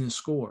business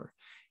score.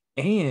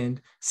 And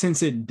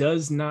since it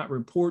does not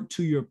report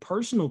to your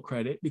personal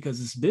credit because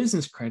it's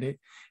business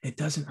credit, it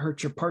doesn't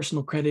hurt your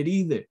personal credit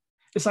either.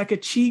 It's like a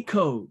cheat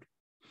code.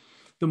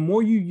 The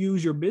more you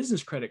use your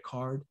business credit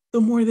card, the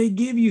more they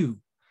give you.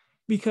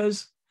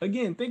 Because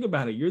again, think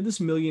about it. You're this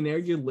millionaire,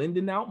 you're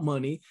lending out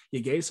money.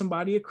 You gave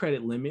somebody a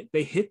credit limit.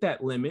 They hit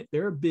that limit.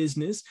 They're a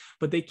business,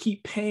 but they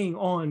keep paying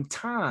on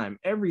time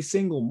every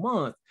single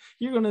month.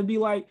 You're going to be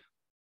like,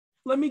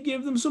 let me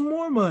give them some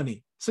more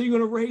money. So you're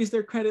going to raise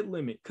their credit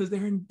limit because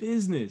they're in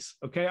business.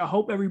 Okay. I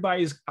hope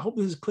this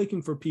is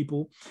clicking for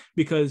people,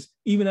 because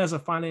even as a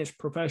finance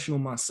professional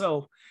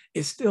myself,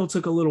 it still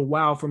took a little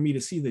while for me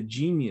to see the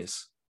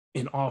genius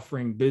in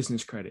offering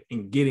business credit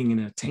and getting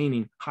and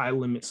attaining high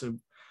limits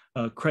of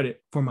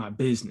credit for my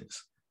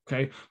business.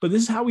 Okay. But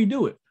this is how we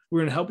do it. We're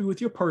going to help you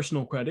with your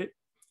personal credit,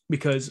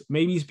 because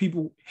maybe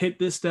people hit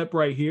this step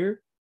right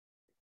here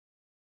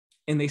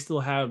and they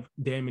still have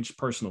damaged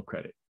personal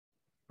credit.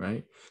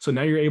 Right. So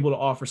now you're able to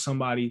offer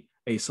somebody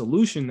a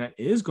solution that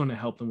is going to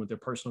help them with their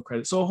personal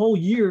credit. So a whole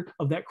year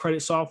of that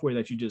credit software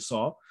that you just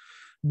saw,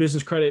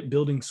 business credit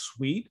building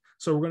suite.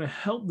 So we're going to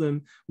help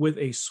them with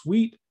a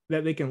suite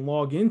that they can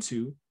log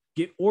into,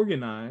 get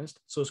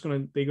organized. So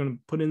they're going to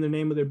put in the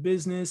name of their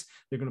business.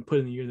 They're going to put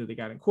in the year that they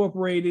got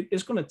incorporated.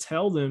 It's going to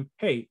tell them,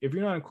 hey, if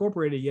you're not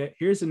incorporated yet,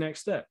 here's the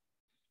next step.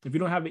 If you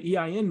don't have an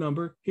EIN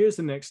number, here's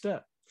the next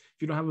step.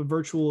 If you don't have a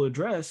virtual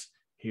address,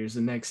 here's the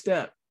next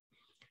step.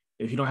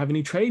 If you don't have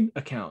any trade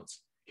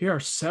accounts, here are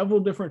several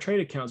different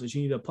trade accounts that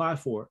you need to apply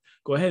for.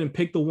 Go ahead and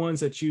pick the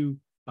ones that you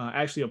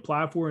actually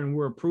apply for and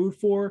were approved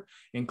for,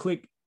 and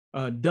click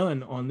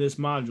done on this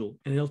module,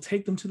 and it'll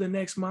take them to the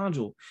next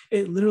module.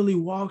 It literally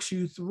walks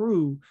you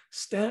through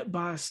step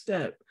by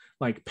step,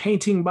 like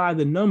painting by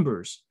the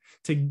numbers,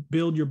 to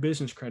build your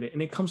business credit.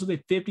 And it comes with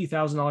a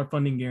 $50,000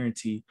 funding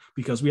guarantee,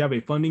 because we have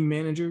a funding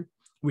manager.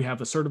 We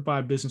have a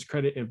certified business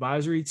credit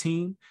advisory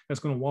team that's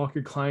going to walk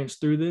your clients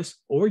through this,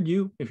 or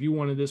you, if you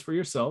wanted this for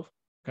yourself.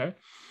 Okay.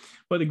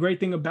 But the great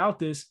thing about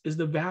this is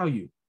the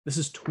value. This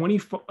is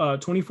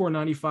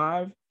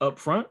 $24.95 up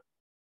front.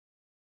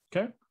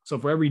 Okay. So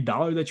for every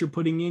dollar that you're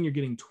putting in, you're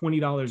getting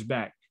 $20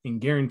 back in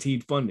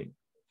guaranteed funding.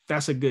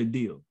 That's a good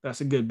deal.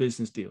 That's a good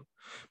business deal.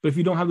 But if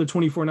you don't have the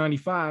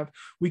 $24.95,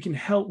 we can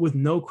help with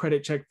no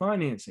credit check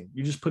financing.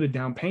 You just put a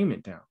down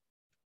payment down,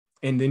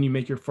 and then you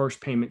make your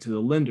first payment to the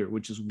lender,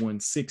 which is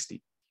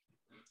 $160.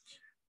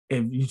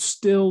 If you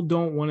still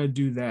don't want to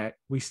do that,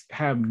 we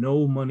have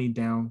no money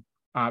down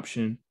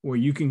option where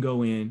you can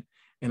go in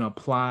and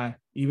apply.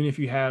 Even if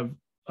you have,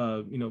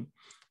 you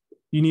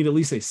need at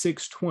least a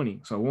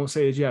 620. So I won't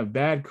say that you have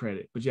bad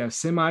credit, but you have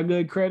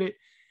semi-good credit.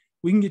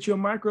 We can get you a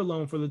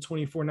microloan for the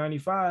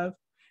 $24.95,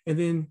 And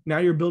then now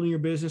you're building your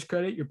business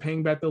credit, you're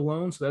paying back the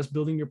loan. So that's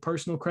building your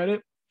personal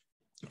credit.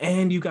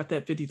 And you got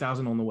that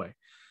 50,000 on the way.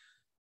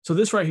 So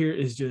this right here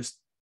is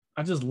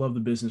I just love the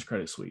business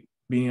credit suite,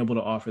 being able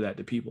to offer that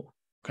to people.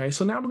 Okay.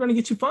 So now we're going to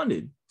get you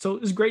funded. So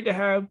it's great to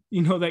have,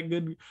 that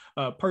good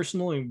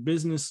personal and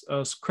business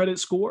credit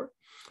score,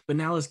 but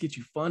now let's get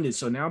you funded.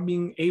 So now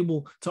being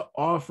able to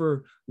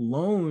offer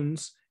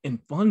loans and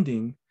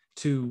funding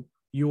to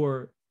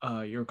your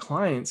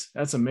clients,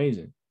 that's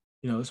amazing.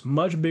 It's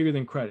much bigger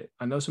than credit.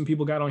 I know some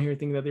people got on here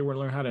thinking that they were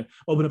learning how to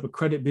open up a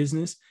credit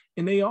business,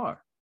 and they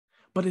are.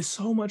 But it's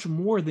so much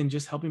more than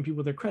just helping people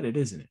with their credit,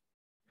 isn't it?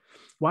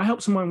 Why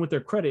help someone with their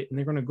credit and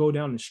they're going to go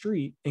down the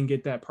street and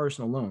get that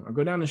personal loan, or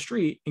go down the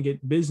street and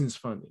get business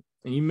funding,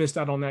 and you missed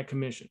out on that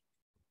commission?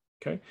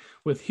 Okay.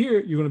 With here,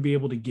 you're going to be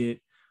able to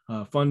get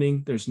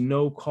funding. There's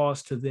no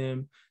cost to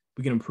them.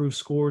 We can improve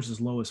scores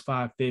as low as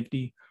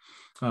 550.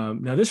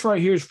 Now, this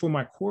right here is for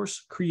my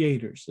course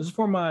creators. This is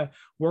for my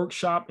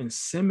workshop and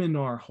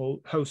seminar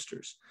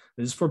hosters.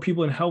 This is for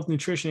people in health,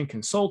 nutrition, and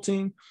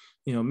consulting.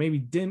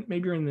 Maybe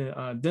you're in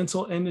the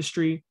dental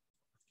industry.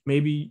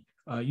 Maybe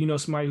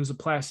somebody who's a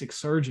plastic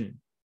surgeon,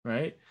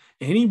 right?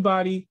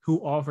 Anybody who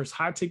offers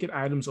high ticket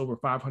items over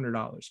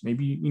 $500.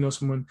 Maybe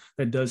someone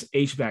that does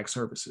HVAC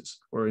services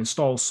or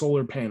installs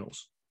solar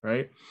panels,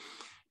 right?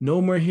 No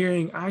more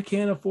hearing, I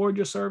can't afford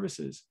your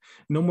services.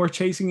 No more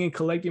chasing and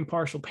collecting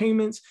partial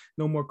payments.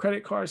 No more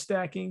credit card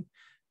stacking.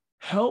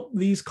 Help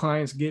these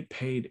clients get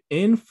paid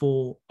in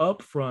full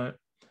upfront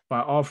by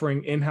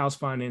offering in-house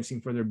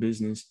financing for their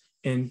business,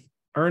 and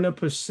earn a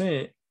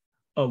percent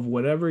of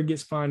whatever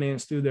gets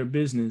financed through their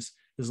business,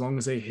 as long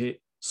as they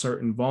hit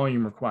certain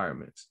volume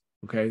requirements.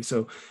 Okay.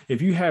 So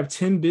if you have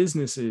 10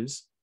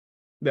 businesses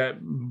that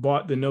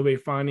bought the Nove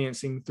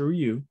financing through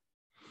you,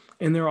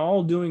 and they're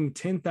all doing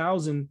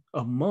 10,000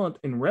 a month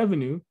in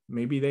revenue,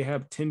 maybe they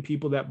have 10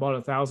 people that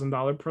bought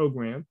 $1,000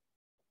 program,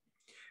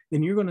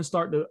 then you're going to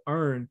start to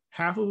earn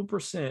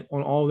 0.5%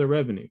 on all their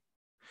revenue.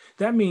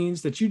 That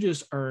means that you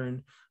just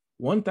earn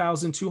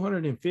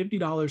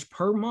 $1,250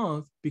 per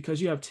month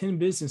because you have 10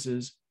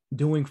 businesses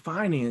doing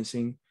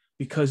financing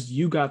because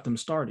you got them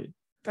started.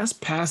 That's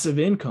passive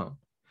income.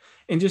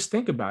 And just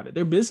think about it.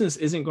 Their business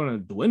isn't going to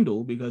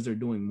dwindle because they're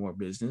doing more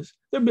business.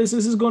 Their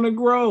business is going to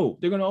grow.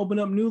 They're going to open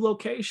up new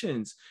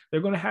locations.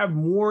 They're going to have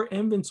more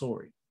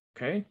inventory.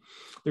 Okay.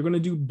 They're going to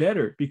do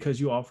better because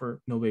you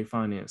offer Nove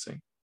financing.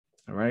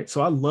 All right.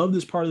 So I love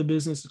this part of the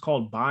business. It's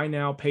called buy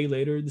now, pay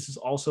later. This is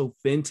also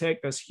fintech.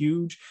 That's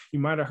huge. You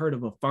might have heard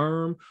of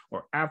Affirm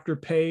or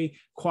Afterpay,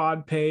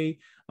 Quad Pay.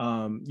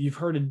 You've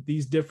heard of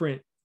these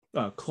different,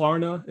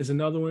 Klarna is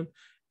another one.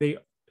 They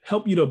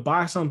help you to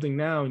buy something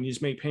now and you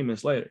just make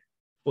payments later.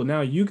 Well,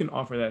 now you can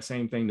offer that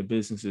same thing to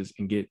businesses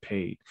and get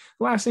paid.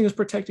 The last thing is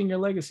protecting your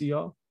legacy,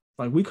 y'all.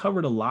 Like, we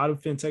covered a lot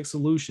of fintech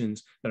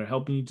solutions that are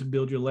helping you to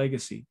build your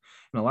legacy.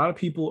 And a lot of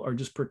people are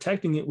just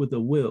protecting it with a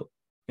will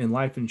and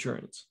life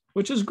insurance,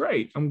 which is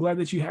great. I'm glad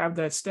that you have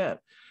that step.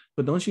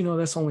 But don't you know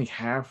that's only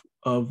half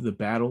of the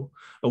battle?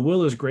 A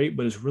will is great,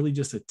 but it's really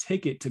just a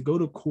ticket to go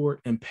to court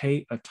and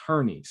pay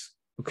attorneys.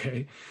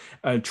 Okay.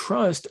 A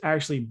trust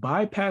actually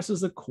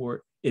bypasses the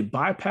court. It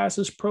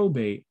bypasses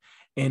probate,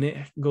 and it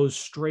goes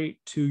straight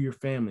to your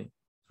family.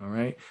 All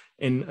right.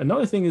 And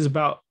another thing is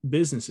about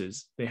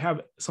businesses. They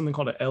have something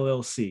called an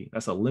LLC.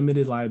 That's a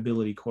limited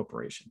liability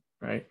corporation,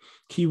 right?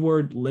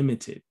 Keyword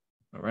limited.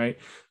 All right.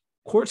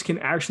 Courts can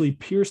actually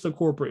pierce the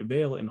corporate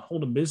veil and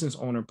hold a business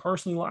owner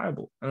personally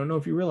liable. I don't know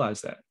if you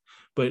realize that,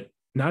 but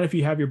not if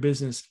you have your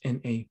business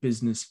in a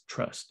business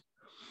trust.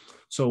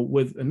 So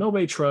with a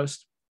Nove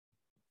trust,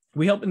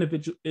 we help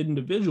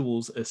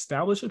individuals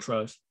establish a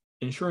trust,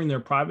 ensuring their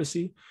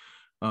privacy,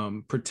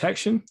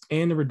 protection,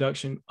 and the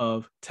reduction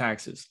of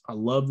taxes. I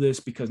love this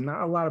because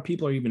not a lot of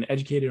people are even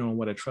educated on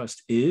what a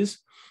trust is.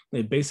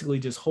 It basically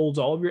just holds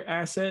all of your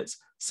assets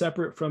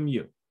separate from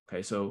you.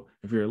 Okay, so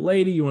if you're a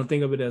lady, you want to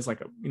think of it as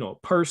like a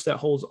purse that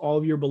holds all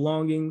of your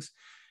belongings.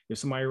 If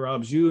somebody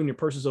robs you and your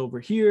purse is over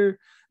here,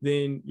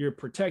 then you're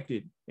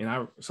protected.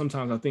 And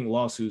sometimes I think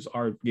lawsuits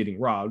are getting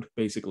robbed,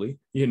 basically,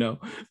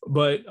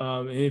 But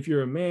and if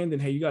you're a man, then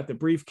hey, you got the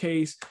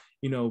briefcase,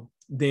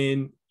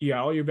 then you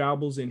got all your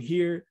valuables in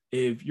here.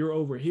 If you're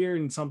over here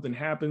and something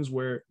happens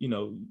where,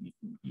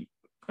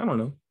 I don't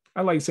know,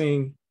 I like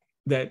saying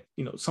that,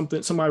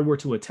 somebody were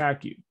to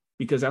attack you,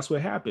 because that's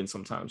what happens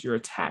sometimes. You're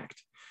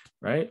attacked,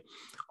 right?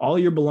 All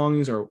your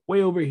belongings are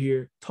way over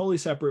here, totally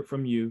separate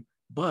from you,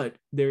 but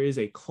there is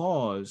a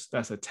clause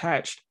that's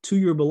attached to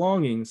your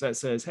belongings that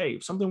says, hey,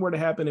 if something were to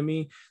happen to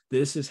me,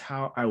 this is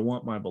how I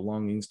want my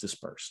belongings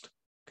dispersed.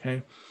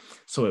 Okay.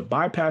 So it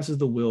bypasses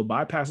the will,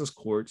 bypasses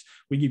courts.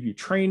 We give you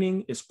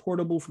training. It's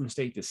portable from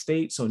state to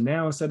state. So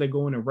now, instead of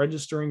going and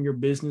registering your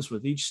business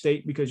with each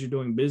state because you're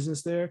doing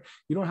business there,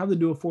 you don't have to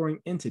do a foreign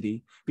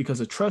entity, because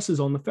a trust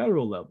is on the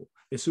federal level.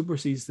 It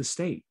supersedes the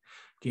state.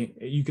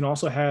 You can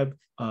also have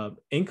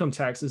income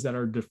taxes that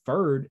are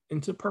deferred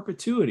into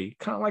perpetuity,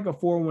 kind of like a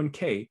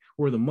 401k,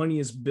 where the money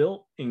is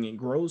built and it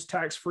grows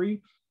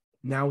tax-free.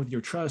 Now with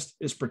your trust,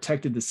 it's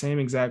protected the same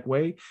exact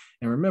way.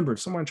 And remember, if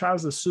someone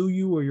tries to sue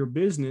you or your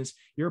business,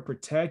 you're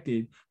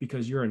protected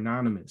because you're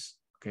anonymous.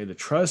 Okay, the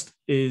trust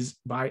is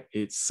by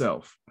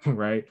itself,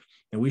 right?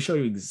 And we show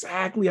you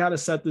exactly how to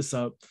set this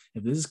up.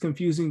 If this is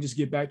confusing, just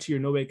get back to your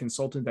Nove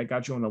consultant that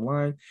got you on the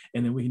line,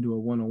 and then we can do a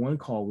one-on-one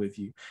call with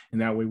you. And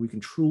that way we can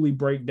truly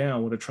break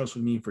down what a trust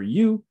would mean for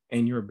you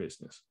and your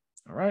business.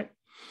 All right.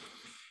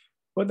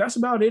 But that's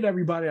about it,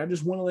 everybody. I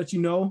just want to let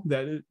you know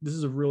that this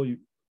is a really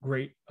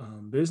great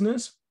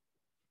business.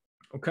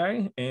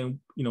 Okay. And,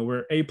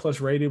 we're A+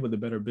 rated with the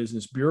Better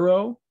Business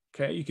Bureau.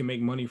 Okay. You can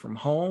make money from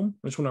home.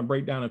 I just want to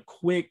break down a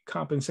quick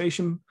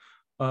compensation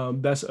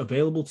that's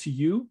available to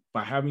you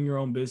by having your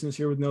own business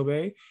here with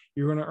Nove.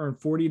 You're going to earn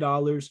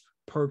 $40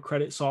 per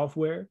credit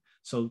software.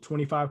 So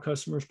 25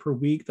 customers per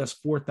week, that's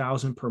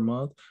 $4,000 per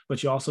month.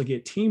 But you also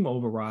get team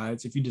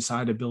overrides if you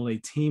decide to build a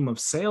team of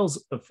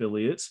sales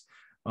affiliates.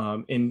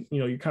 And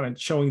you're kind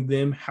of showing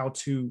them how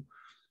to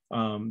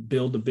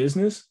build the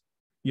business.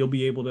 You'll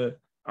be able to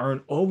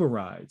earn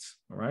overrides.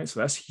 All right. So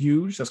that's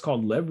huge. That's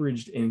called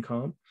leveraged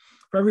income.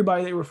 For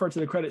everybody that refer to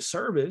the credit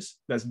service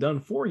that's done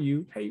for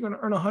you, hey, you're going to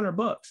earn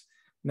 $100.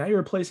 Now you're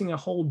replacing a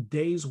whole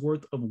day's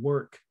worth of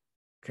work.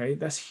 Okay.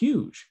 That's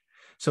huge.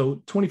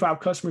 So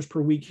 25 customers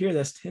per week here,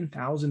 that's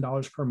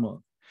 $10,000 per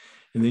month.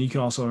 And then you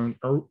can also earn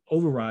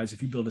overrides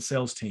if you build a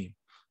sales team.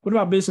 What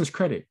about business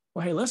credit?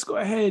 Well, hey, let's go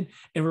ahead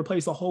and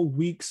replace a whole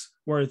week's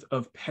worth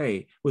of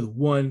pay with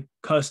one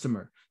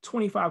customer.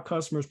 25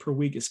 customers per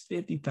week is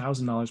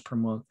 $50,000 per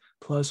month,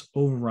 plus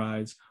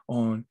overrides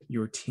on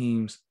your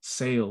team's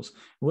sales.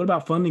 What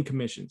about funding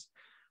commissions?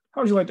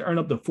 How would you like to earn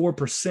up to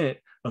 4%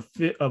 of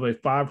a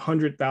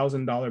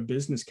 $500,000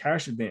 business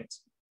cash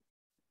advance?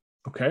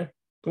 Okay,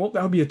 well,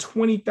 that would be a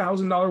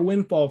 $20,000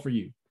 windfall for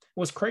you.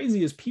 What's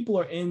crazy is people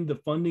are in the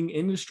funding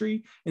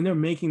industry and they're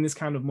making this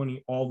kind of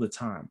money all the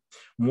time.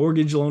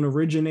 Mortgage loan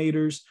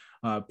originators,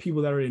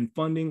 people that are in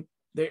funding,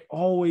 they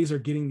always are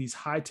getting these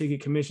high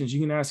ticket commissions.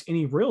 You can ask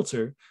any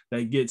realtor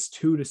that gets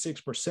 2 to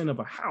 6% of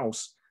a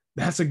house.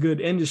 That's a good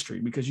industry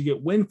because you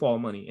get windfall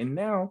money. And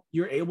now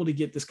you're able to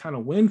get this kind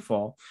of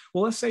windfall.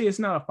 Well, let's say it's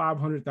not a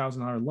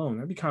 $500,000 loan.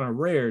 That'd be kind of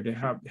rare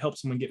to help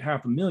someone get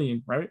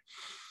 $500,000, right?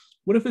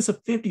 What if it's a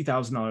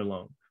 $50,000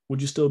 loan?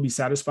 Would you still be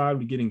satisfied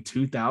with getting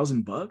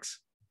 $2,000?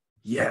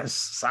 Yes,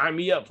 sign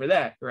me up for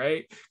that,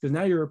 right? Because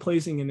now you're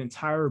replacing an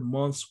entire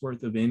month's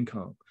worth of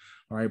income.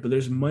 All right, but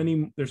there's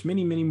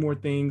many more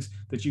things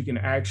that you can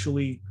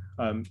actually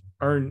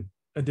earn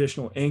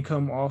additional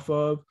income off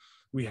of.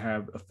 We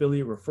have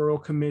affiliate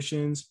referral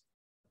commissions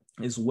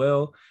as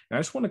well. And I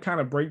just want to kind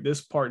of break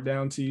this part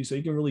down to you so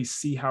you can really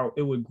see how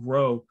it would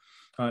grow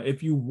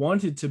if you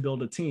wanted to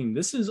build a team.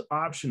 This is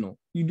optional.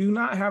 You do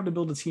not have to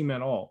build a team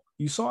at all.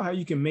 You saw how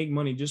you can make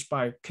money just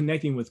by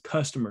connecting with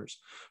customers.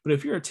 But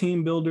if you're a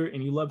team builder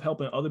and you love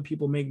helping other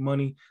people make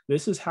money,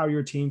 this is how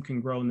your team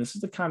can grow. And this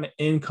is the kind of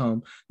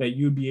income that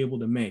you'd be able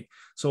to make.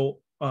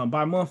 So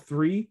by month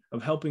 3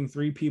 of helping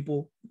 3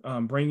 people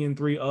bring in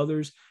 3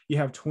 others, you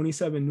have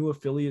 27 new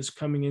affiliates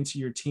coming into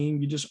your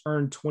team. You just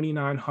earned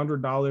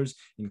 $2,900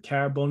 in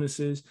CAB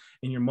bonuses,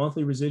 and your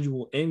monthly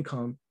residual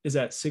income is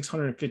at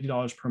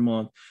 $650 per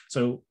month.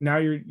 So now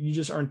you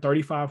just earned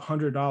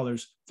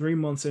 $3,500 3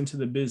 months into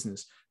the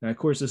business. Now, of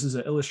course, this is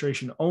an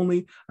illustration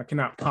only. I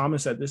cannot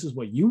promise that this is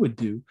what you would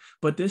do,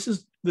 but this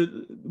is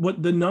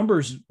what the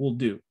numbers will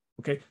do.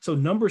 Okay, so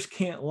numbers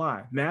can't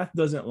lie. Math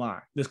doesn't lie.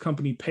 This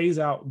company pays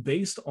out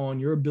based on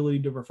your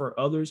ability to refer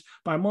others.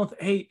 By month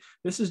 8,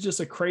 this is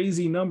just a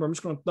crazy number. I'm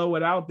just going to throw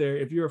it out there.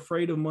 If you're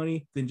afraid of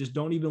money, then just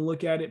don't even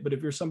look at it. But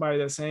if you're somebody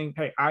that's saying,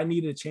 hey, I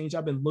need a change,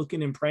 I've been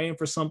looking and praying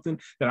for something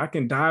that I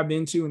can dive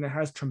into and that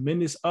has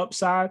tremendous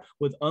upside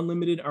with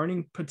unlimited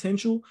earning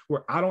potential,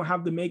 where I don't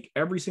have to make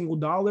every single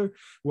dollar,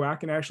 where I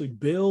can actually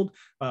build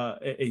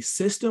a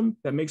system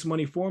that makes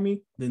money for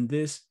me, then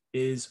this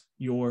is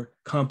your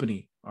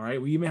company. All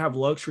right. We even have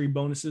luxury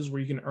bonuses where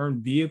you can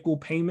earn vehicle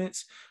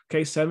payments.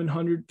 Okay.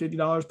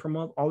 $750 per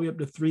month, all the way up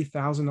to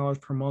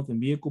 $3,000 per month in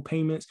vehicle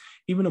payments.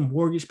 Even a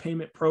mortgage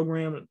payment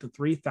program up to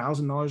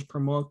 $3,000 per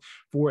month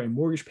for a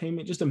mortgage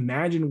payment. Just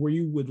imagine where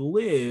you would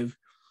live.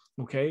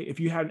 Okay. If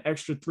you had an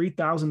extra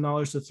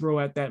 $3,000 to throw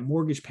at that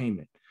mortgage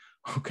payment.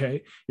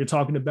 Okay. You're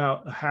talking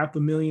about a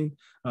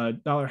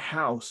 $500,000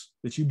 house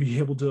that you'd be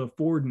able to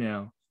afford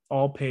now,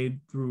 all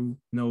paid through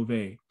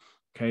Nove.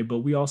 Okay, but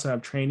we also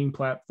have training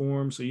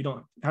platforms, so you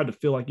don't have to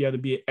feel like you have to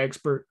be an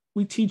expert.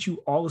 We teach you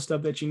all the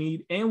stuff that you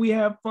need, and we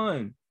have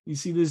fun. You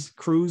see this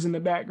cruise in the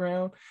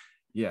background?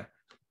 Yeah,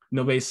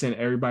 Nobody sent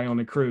everybody on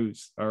the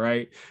cruise, all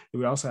right?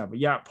 We also have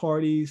yacht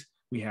parties.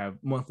 We have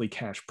monthly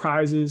cash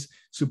prizes,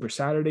 Super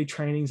Saturday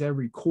trainings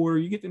every quarter.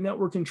 You get to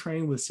network and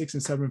train with 6-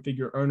 and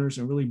 7-figure earners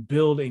and really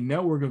build a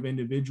network of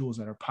individuals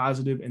that are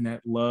positive and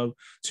that love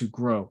to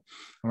grow.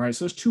 All right,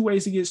 so there's 2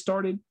 ways to get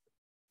started.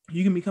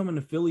 You can become an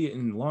affiliate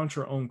and launch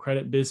your own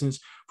credit business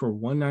for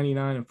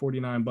 $199 and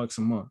 $49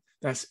 a month.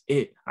 That's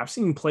it. I've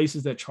seen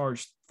places that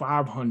charge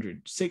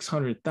 $500,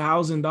 $600,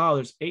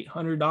 $1,000,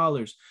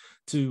 $800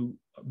 to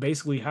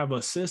basically have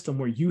a system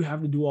where you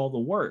have to do all the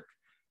work.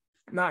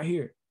 Not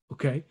here.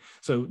 Okay.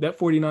 So that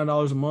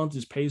 $49 a month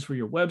just pays for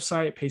your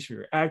website, pays for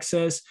your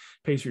access,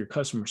 pays for your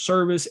customer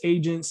service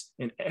agents,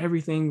 and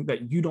everything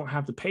that you don't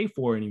have to pay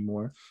for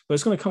anymore. But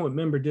it's going to come with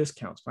member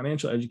discounts,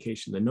 financial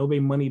education, the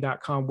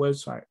novemoney.com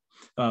website,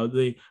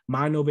 the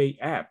MyNove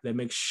app that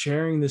makes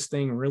sharing this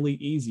thing really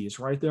easy. It's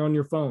right there on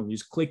your phone. You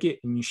just click it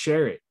and you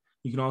share it.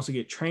 You can also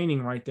get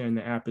training right there in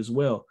the app as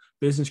well.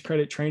 Business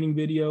credit training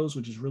videos,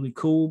 which is really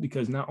cool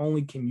because not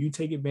only can you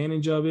take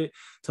advantage of it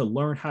to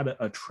learn how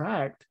to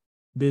attract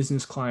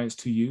business clients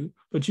to you,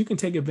 but you can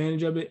take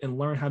advantage of it and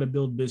learn how to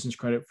build business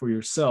credit for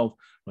yourself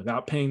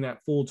without paying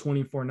that full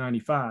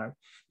 $24.95.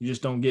 You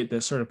just don't get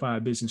that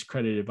certified business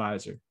credit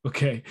advisor.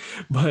 Okay.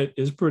 But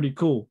it's pretty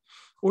cool.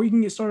 Or you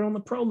can get started on the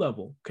pro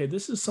level. Okay.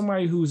 This is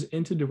somebody who's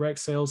into direct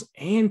sales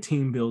and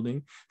team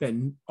building that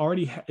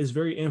already is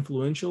very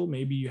influential.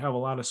 Maybe you have a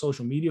lot of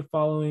social media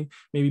following.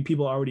 Maybe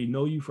people already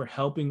know you for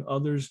helping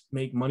others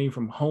make money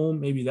from home.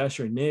 Maybe that's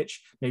your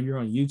niche. Maybe you're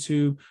on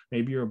YouTube.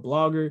 Maybe you're a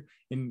blogger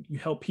and you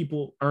help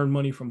people earn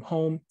money from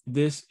home.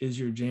 This is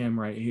your jam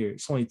right here.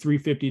 It's only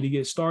 $350 to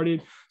get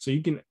started. So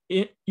you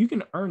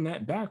can earn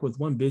that back with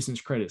one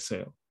business credit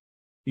sale.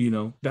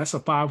 That's a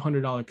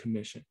 $500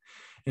 commission.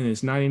 And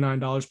it's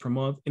 $99 per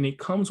month. And it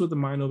comes with the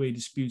MyNove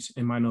disputes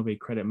and MyNove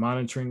credit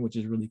monitoring, which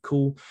is really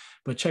cool.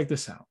 But check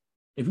this out.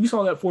 If you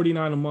saw that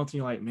 $49 a month and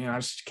you're like, man, I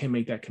just can't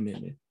make that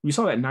commitment. You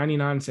saw that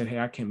 $99 and said, hey,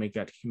 I can't make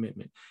that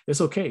commitment.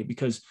 It's okay,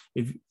 because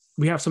if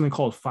we have something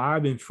called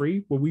 5 and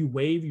Free, where we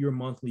waive your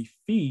monthly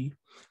fee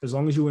as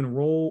long as you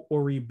enroll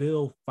or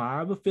rebill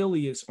 5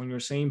 affiliates on your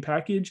same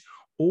package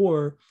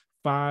or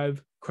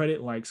 5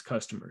 credit likes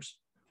customers,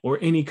 or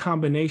any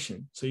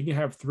combination. So you can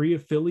have 3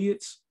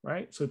 affiliates,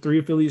 right? So 3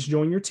 affiliates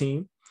join your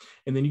team,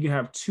 and then you can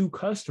have 2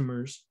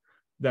 customers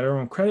that are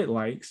on credit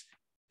likes.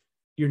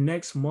 Your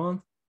next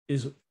month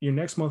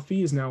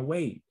fee is now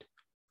waived.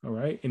 All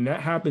right. And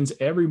that happens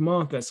every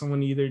month that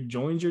someone either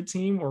joins your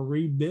team or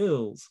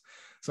rebills.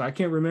 So I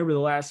can't remember the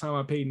last time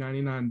I paid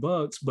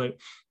 $99, but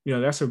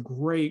that's a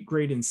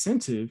great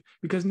incentive,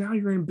 because now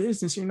you're in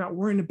business. You're not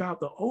worrying about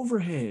the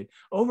overhead.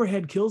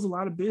 Overhead kills a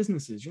lot of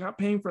businesses. You're not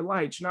paying for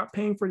lights. You're not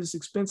paying for this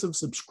expensive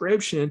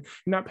subscription.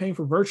 You're not paying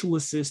for virtual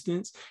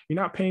assistants. You're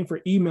not paying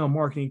for email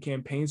marketing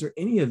campaigns or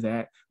any of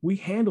that. We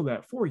handle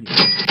that for you.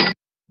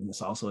 And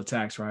it's also a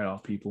tax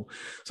write-off, people.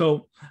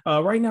 So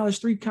right now, there's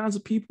 3 kinds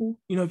of people.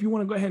 If you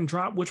want to go ahead and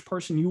drop which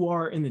person you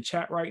are in the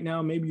chat right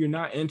now, maybe you're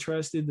not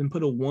interested, then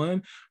put a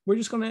 1. We're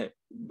just going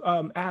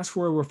to ask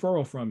for a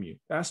referral from you.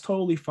 That's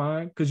totally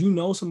fine, because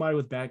somebody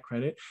with bad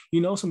credit.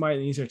 Somebody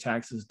that needs their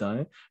taxes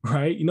done,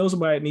 right?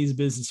 Somebody that needs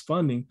business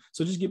funding.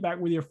 So just get back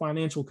with your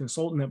financial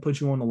consultant that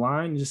puts you on the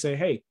line and just say,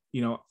 hey,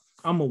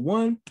 I'm a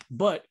 1,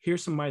 but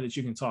here's somebody that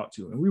you can talk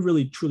to. And we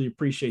really, truly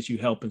appreciate you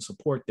help and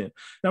support them.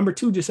 Number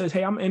 2 just says,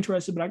 hey, I'm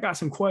interested, but I got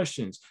some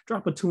questions.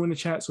 Drop a 2 in the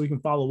chat so we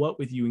can follow up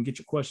with you and get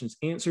your questions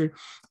answered.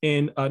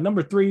 And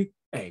number 3,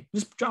 hey,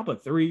 just drop a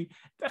 3.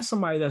 That's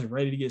somebody that's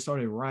ready to get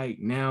started right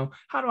now.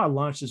 How do I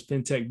launch this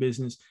fintech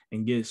business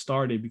and get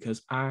started?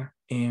 Because I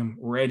am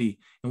ready,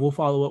 and we'll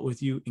follow up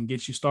with you and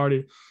get you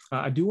started.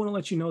 I do want to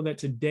let you know that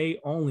tonight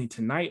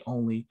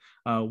only,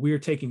 we are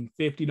taking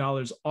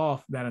 $50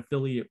 off that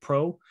affiliate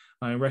pro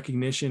in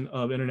recognition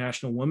of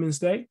International Women's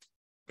Day.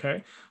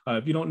 Okay.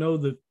 If you don't know,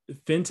 the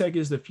fintech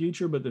is the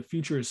future, but the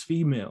future is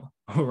female.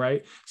 All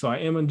right. So I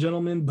am a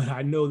gentleman, but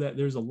I know that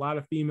there's a lot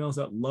of females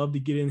that love to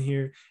get in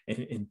here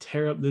and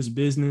tear up this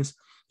business.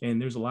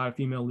 And there's a lot of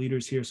female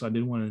leaders here. So I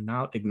did want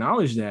to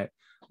acknowledge that.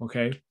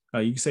 Okay.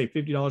 You can save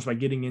 $50 by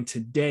getting in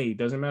today.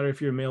 Doesn't matter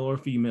if you're male or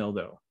female,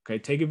 though. Okay.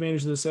 Take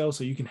advantage of the sale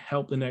so you can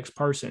help the next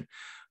person.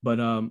 But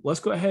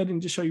let's go ahead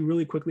and just show you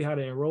really quickly how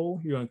to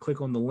enroll. You're going to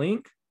click on the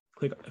link,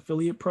 click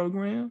affiliate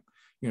program.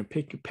 You're going to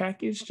pick your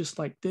package just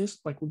like this,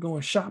 like we're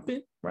going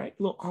shopping, right?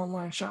 A little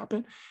online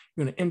shopping.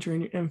 You're going to enter in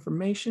your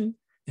information,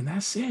 and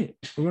that's it.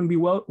 We're going to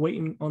be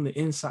waiting on the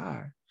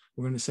inside.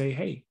 We're going to say,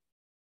 hey,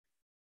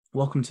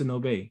 welcome to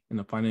Nove and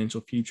the financial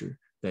future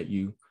that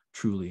you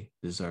truly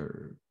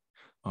deserve.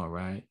 All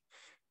right.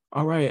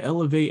 All right.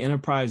 Elevate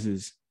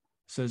Enterprises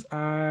says,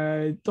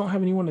 I don't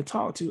have anyone to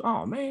talk to.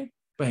 Oh, man.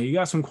 But hey, you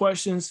got some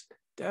questions?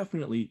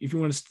 Definitely. If you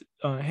want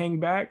to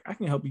hang back, I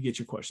can help you get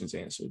your questions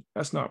answered.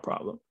 That's not a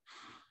problem.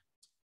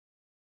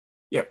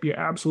 Yep, you're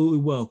absolutely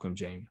welcome,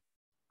 Jamie.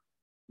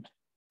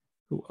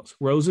 Who else?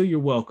 Rosa, you're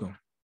welcome.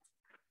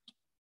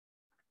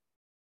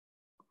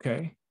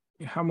 Okay.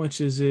 How much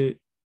is it?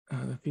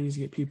 The fees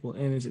get people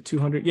in. Is it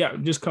 200? Yeah,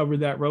 just covered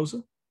that,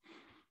 Rosa.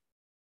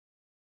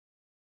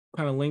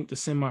 Kind of link to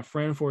send my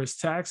friend for his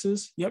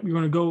taxes. Yep, you're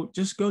going to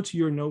go to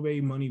your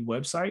Nove Money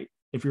website.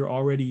 If you're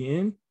already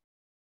in,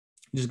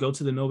 just go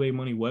to the Nove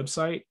Money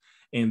website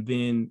and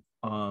then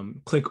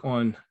click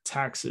on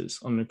taxes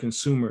on the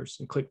consumers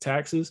and click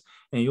taxes,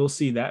 and you'll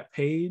see that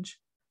page.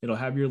 It'll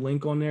have your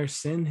link on there.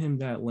 Send him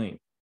that link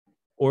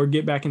or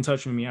get back in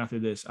touch with me after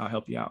this. I'll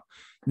help you out.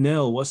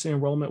 Nell, what's the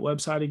enrollment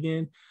website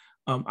again?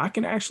 I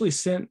can actually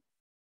send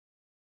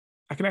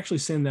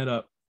that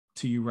up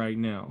to you right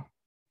now.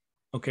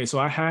 Okay, so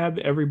I have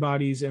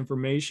everybody's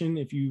information.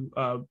 If you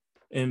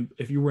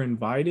were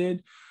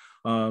invited,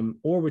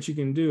 Or what you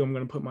can do, I'm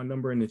going to put my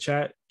number in the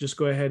chat. Just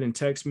go ahead and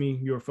text me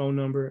your phone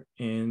number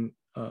and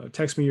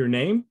text me your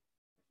name.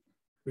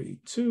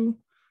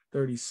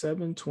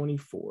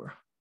 323724.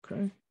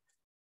 Okay.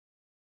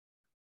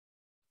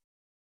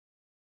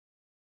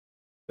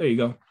 There you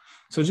go.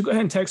 So just go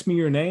ahead and text me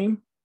your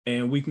name,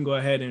 and we can go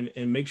ahead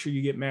and make sure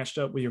you get matched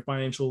up with your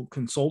financial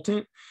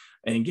consultant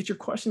and get your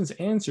questions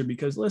answered.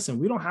 Because listen,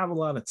 we don't have a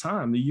lot of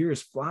time. The year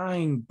is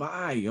flying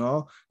by,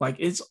 y'all. Like,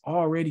 it's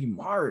already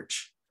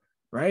March,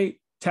 right?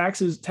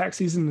 Tax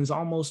season is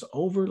almost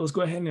over. Let's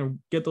go ahead and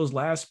get those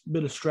last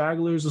bit of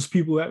stragglers, those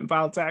people who haven't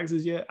filed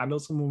taxes yet. I know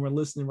some of them are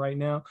listening right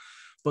now.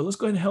 But let's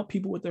go ahead and help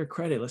people with their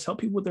credit. Let's help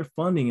people with their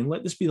funding, and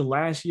let this be the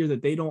last year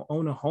that they don't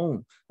own a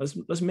home.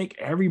 Let's make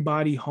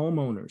everybody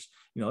homeowners.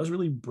 Let's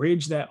really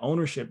bridge that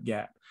ownership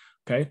gap.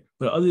 Okay.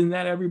 But other than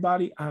that,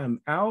 everybody,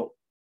 I'm out.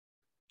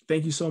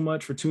 Thank you so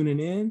much for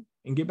tuning in,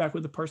 and get back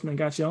with the person that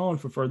got you on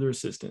for further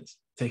assistance.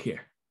 Take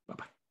care.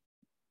 Bye-bye.